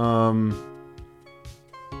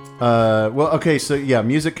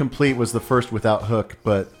 Music Complete was the first without Hook,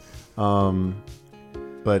 but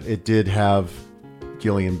it did have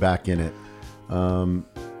Gillian back in it. And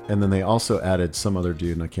then they also added some other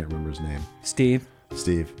dude, and I can't remember his name. Steve.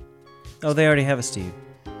 Oh, they already have a Steve.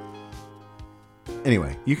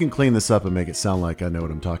 Anyway, you can clean this up and make it sound like I know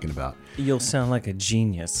what I'm talking about. You'll sound like a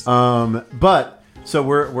genius. But so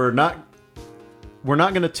we're not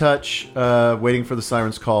going to touch Waiting for the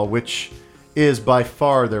Siren's Call, which is by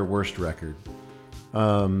far their worst record.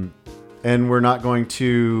 And we're not going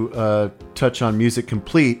to touch on Music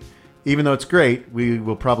Complete, even though it's great. We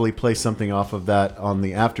will probably play something off of that on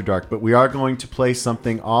the After Dark, but we are going to play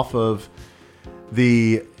something off of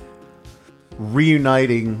the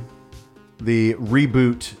reuniting, the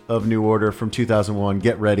reboot of New Order from 2001.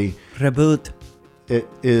 Get ready. Reboot. It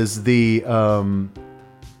is the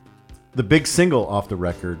big single off the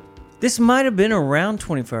record. This might have been around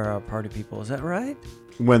 24 Hour Party People. Is that right?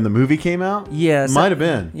 When the movie came out? Yeah. Might have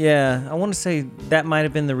been. Yeah. I want to say that might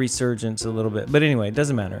have been the resurgence a little bit. But anyway, it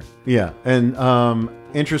doesn't matter. Yeah. And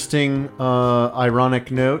interesting,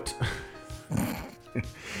 ironic note.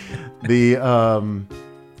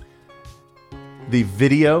 The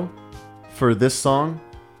video for this song,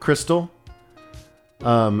 Crystal,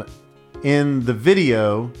 in the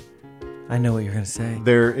video, I know what you're going to say.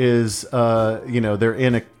 there is, they're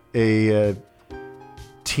in a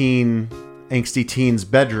angsty teen's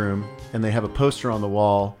bedroom, and they have a poster on the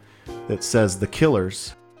wall that says The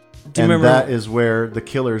Killers. And that is where The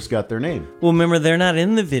Killers got their name. Well, remember, they're not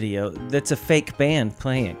in the video. That's a fake band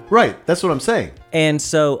playing. Right. That's what I'm saying. And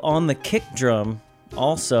so on the kick drum,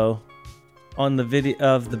 also on the video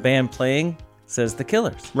of the band playing, says The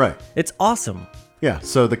Killers. Right. It's awesome. Yeah.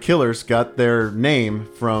 So The Killers got their name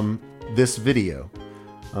from this video.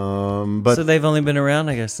 But so they've only been around,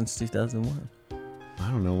 I guess, since 2001. I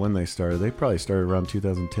don't know when they started. They probably started around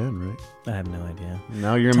 2010, right? I have no idea.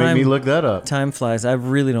 Now you're going to make me look that up. Time flies. I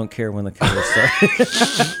really don't care when the Killers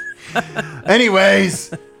start.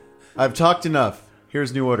 Anyways, I've talked enough.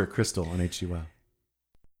 Here's New Order, Crystal on Htwow.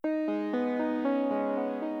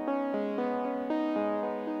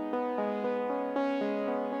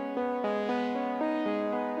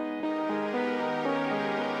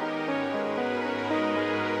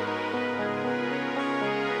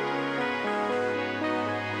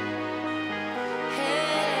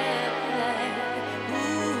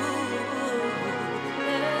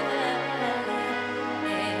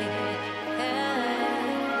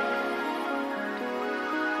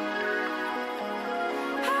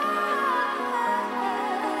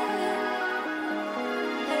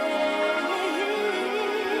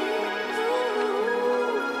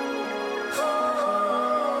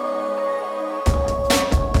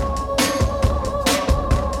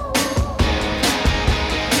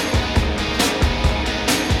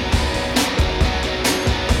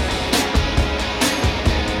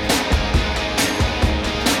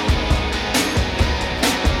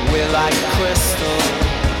 Like crystal,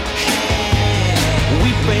 we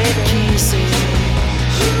break pieces.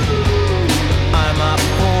 I'm a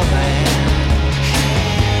poor man.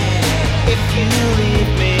 If you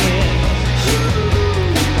leave me,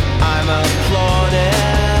 I'm applauded,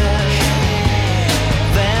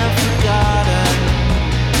 then forgotten.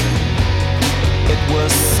 It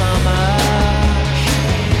was summer,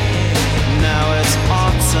 now it's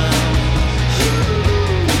autumn.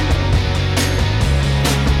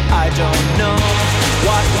 I don't know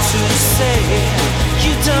what to say.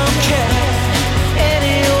 You don't care.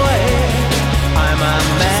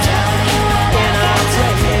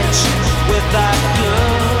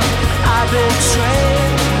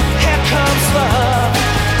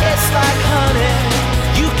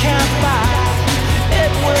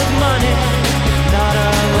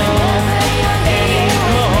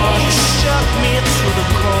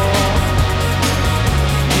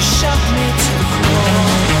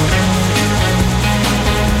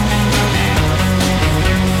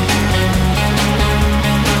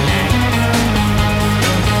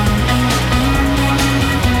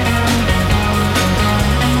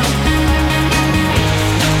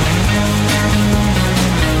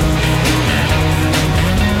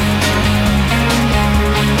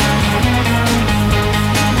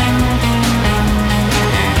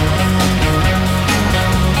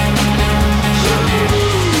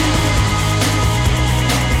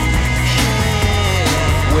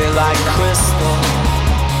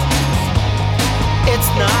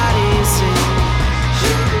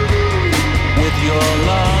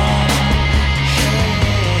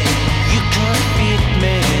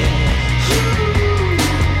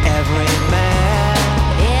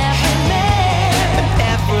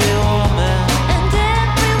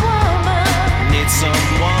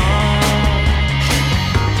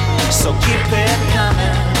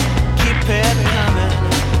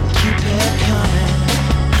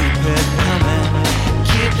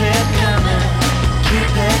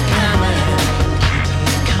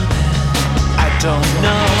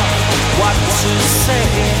 know what to say.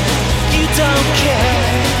 You don't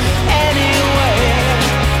care anyway.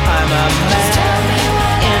 I'm a man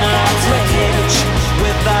in a rage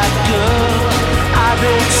with that girl I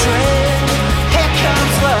betrayed. Here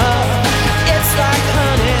comes love, it's like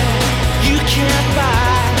honey. You can't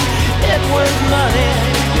buy it with money.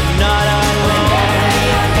 You're not alone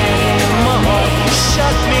anymore. You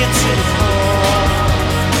shut me to the core.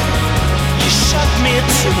 You shut me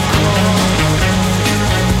to the core.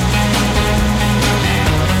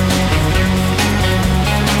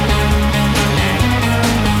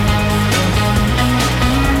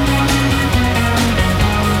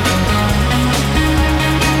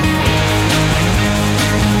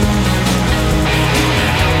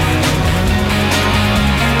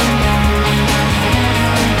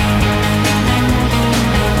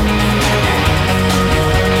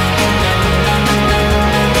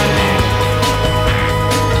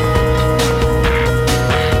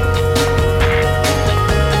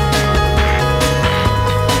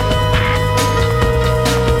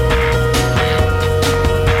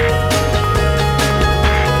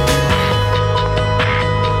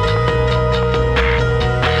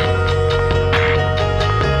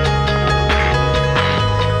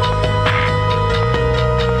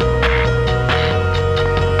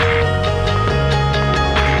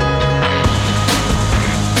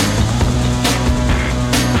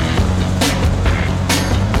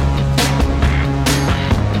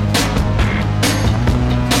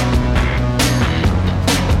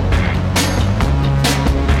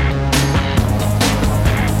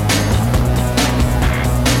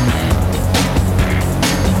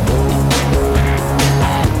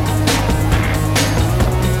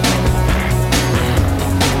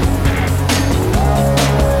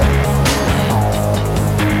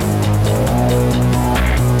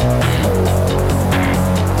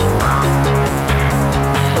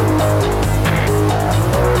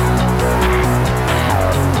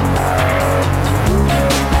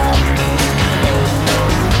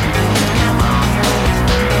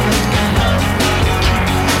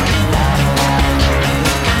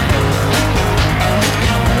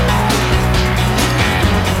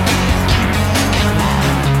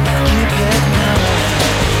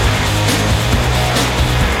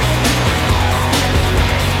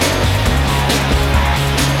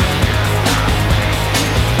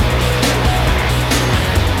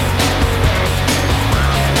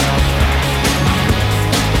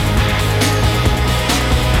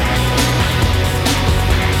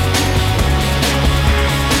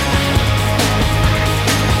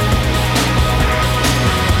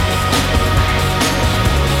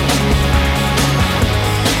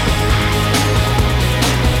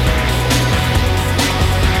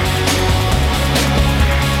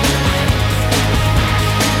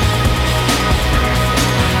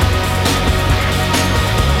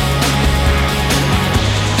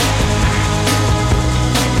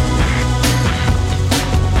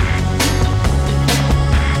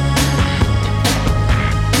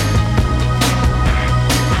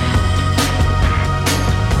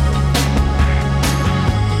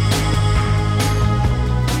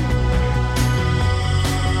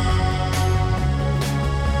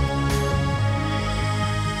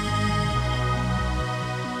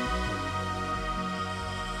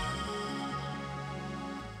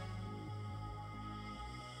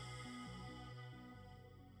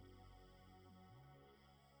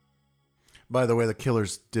 By the way, the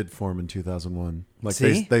Killers did form in 2001. Like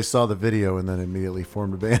See? they saw the video and then immediately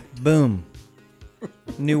formed a band. Boom.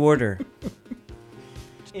 New order.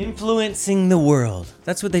 Influencing the world.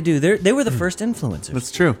 That's what they do. They were the first influencers.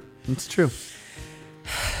 That's true. That's true.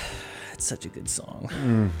 It's such a good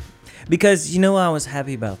song. Because you know why I was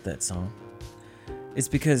happy about that song? It's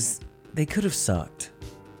because they could have sucked.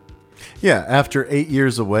 Yeah, after 8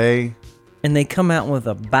 years away. And they come out with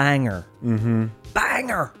a banger. Mm-hmm.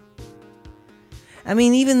 Banger! I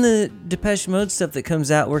mean, even the Depeche Mode stuff that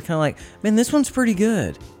comes out, we're kind of like, man, this one's pretty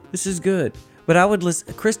good. This is good. But I would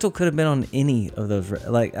listen. Crystal could have been on any of those.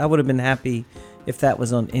 Like, I would have been happy if that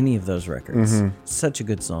was on any of those records. Mm-hmm. Such a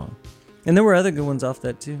good song. And there were other good ones off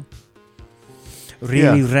that too.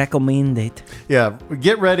 Really recommend it. Yeah,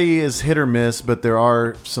 Get Ready is hit or miss, but there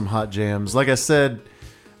are some hot jams. Like I said,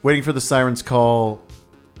 Waiting for the Siren's Call,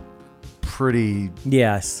 pretty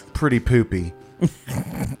poopy.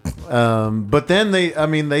 But then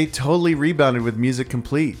they totally rebounded with Music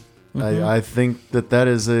Complete. Mm-hmm. I think that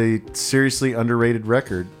is a seriously underrated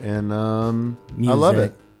record, and I love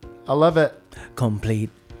it. I love it. Complete.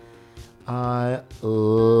 I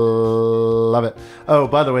love it. Oh,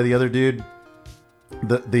 by the way, the other dude,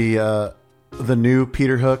 the the new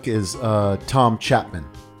Peter Hook is Tom Chapman.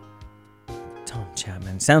 Tom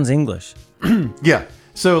Chapman. Sounds English. Yeah.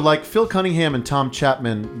 So like Phil Cunningham and Tom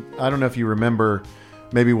Chapman, I don't know if you remember,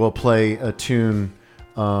 maybe we'll play a tune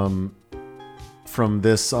from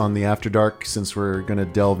this on the After Dark since we're going to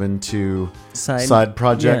delve into side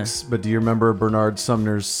projects. Yeah. But do you remember Bernard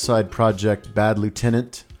Sumner's side project, Bad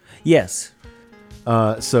Lieutenant? Yes.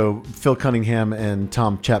 So Phil Cunningham and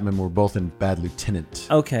Tom Chapman were both in Bad Lieutenant.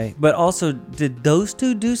 Okay. But also, did those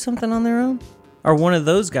two do something on their own? Or one of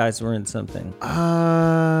those guys were in something? It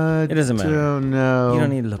doesn't matter. I don't know. You don't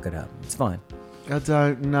need to look it up. It's fine. I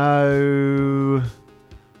don't know.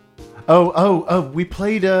 Oh, we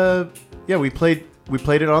played... we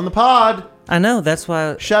played it on the pod. I know, that's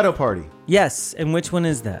why. Shadow Party. Yes, and which one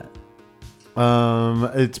is that?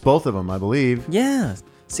 It's both of them, I believe. Yeah.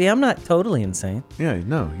 See, I'm not totally insane. Yeah,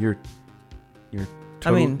 no, you're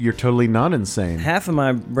totally not insane. Half of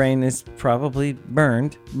my brain is probably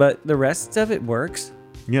burned, but the rest of it works.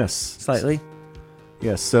 Yes. Slightly.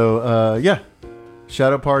 Yes. So,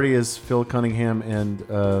 Shadow Party is Phil Cunningham and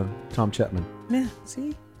Tom Chapman. Yeah.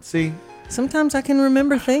 See. Sometimes I can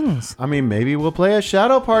remember things. I mean, maybe we'll play a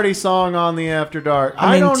Shadow Party song on the After Dark.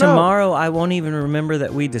 I mean, tomorrow I won't even remember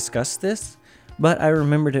that we discussed this, but I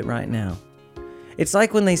remembered it right now. It's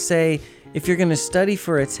like when they say, if you're going to study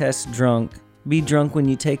for a test drunk, be drunk when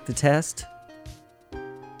you take the test.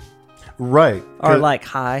 Right. Or like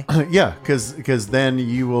high. Yeah, because then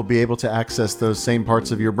you will be able to access those same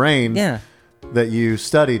parts of your brain that you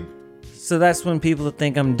studied. So that's when people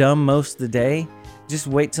think I'm dumb most of the day. Just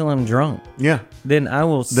wait till I'm drunk. Yeah. Then I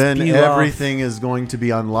will Then everything is going to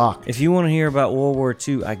be unlocked. If you want to hear about World War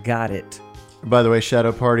II, I got it. By the way,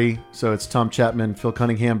 Shadow Party. So it's Tom Chapman, Phil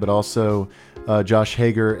Cunningham, but also Josh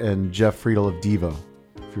Hager and Jeff Friedel of Devo,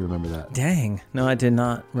 if you remember that. Dang. No, I did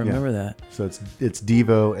not remember that. So it's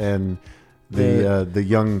Devo and the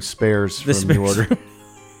young spares from New Order.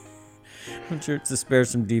 I'm sure it's the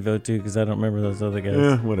spares from Devo, too, because I don't remember those other guys.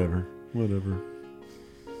 Yeah, whatever.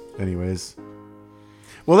 Anyways.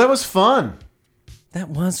 Well, that was fun. That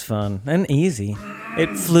was fun and easy.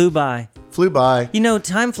 It flew by. You know,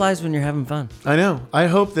 time flies when you're having fun. I know. I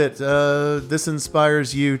hope that this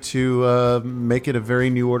inspires you to make it a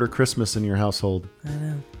very New Order Christmas in your household. I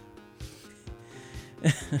know.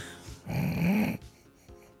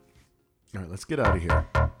 All right, let's get out of here.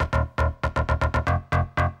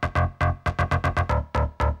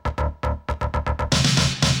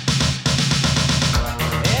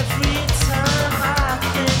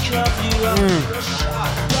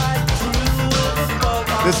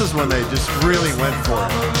 This is when they just really went for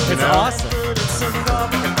it. It's awesome.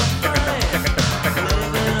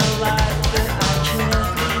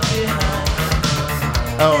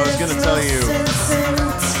 Oh, I was going to tell you.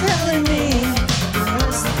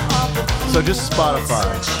 So just Spotify.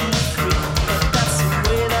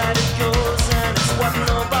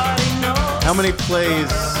 How many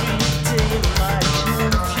plays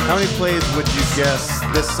would you guess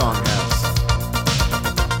this song has?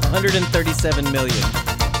 137 million.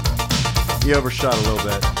 You overshot a little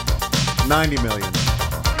bit. 90 million.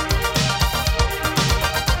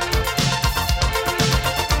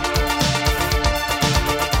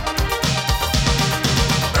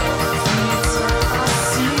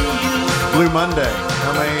 Blue Monday.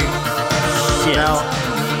 How many? Shit. Now,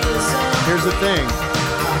 here's the thing.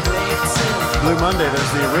 Blue Monday,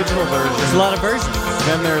 there's the original version. There's a lot of versions.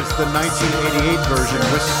 Then there's the 1988 version,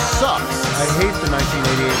 which sucks. I hate the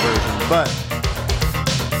 1988 version, but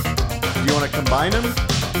do you want to combine them?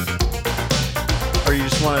 Or you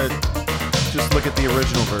just want to just look at the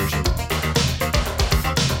original version?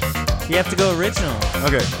 You have to go original.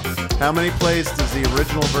 Okay. How many plays does the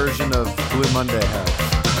original version of Blue Monday have?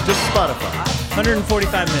 Just Spotify.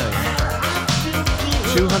 145 million.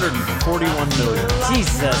 241 million.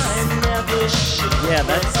 Jesus. Yeah,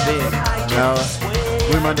 that's big. Now,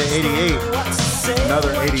 Blue Monday 88,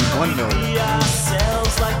 another 81 million.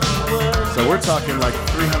 So we're talking like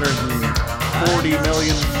 340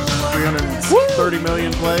 million, 330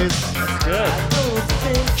 million plays. That's good.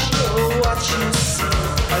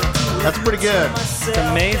 That's pretty good. It's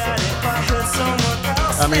amazing.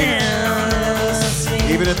 I mean,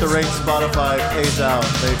 even at the rate Spotify pays out,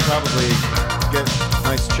 they probably get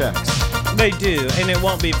nice checks. They do, and it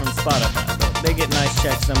won't be from Spotify. But they get nice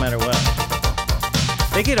checks no matter what.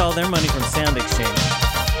 They get all their money from Sound Exchange.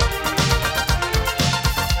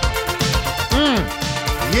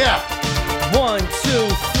 Yeah. 1, 2, 3, 4.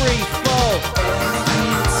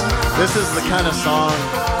 This is the kind of song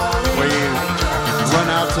where you run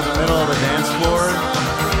out to the middle of the dance floor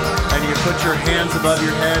and you put your hands above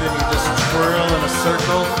your head and you just twirl in a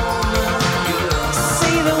circle.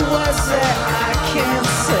 words that I can't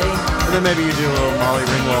say. And then maybe you do a little Molly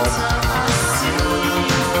Ringwald.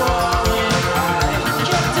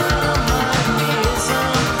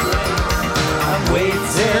 I'm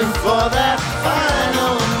waiting for that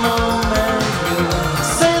final moment. You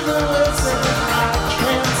say the words that I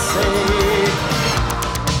can't say.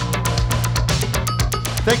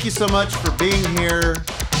 Thank you so much for being here.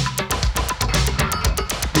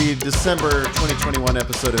 The December 2021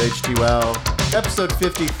 episode of Htwow, episode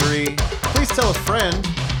 53. Please tell a friend.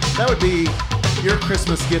 That would be your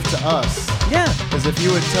Christmas gift to us. Yeah. As if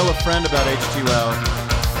you would tell a friend about Htwow.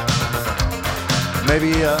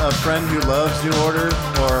 Maybe a friend who loves New Order,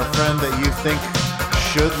 or a friend that you think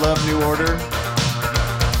should love New Order.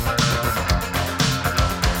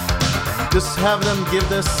 Just have them give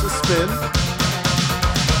this a spin.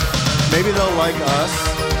 Maybe they'll like us.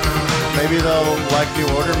 Maybe they'll like New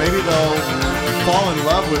Order. Maybe they'll fall in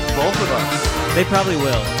love with both of us. They probably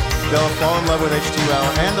will. They'll fall in love with Htwow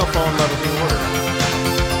and they'll fall in love with New Order.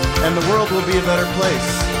 And the world will be a better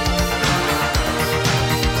place.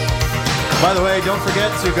 By the way, don't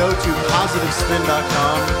forget to go to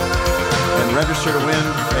positivespin.com and register to win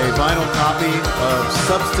a vinyl copy of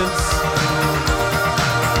Substance,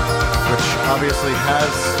 which obviously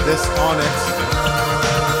has this on it.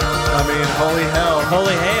 I mean, holy hell.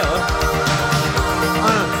 Holy hell.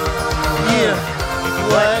 Yeah.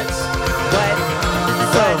 What?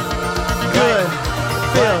 So good.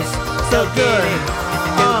 Feels so good.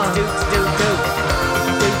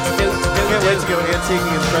 Can't wait to go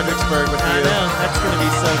antiquing in Fredericksburg with you. I know. That's going to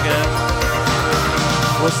be so good.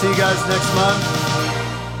 We'll see you guys next month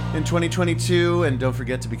in 2022. And don't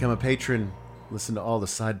forget to become a patron. Listen to all the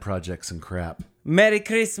side projects and crap. Merry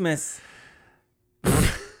Christmas.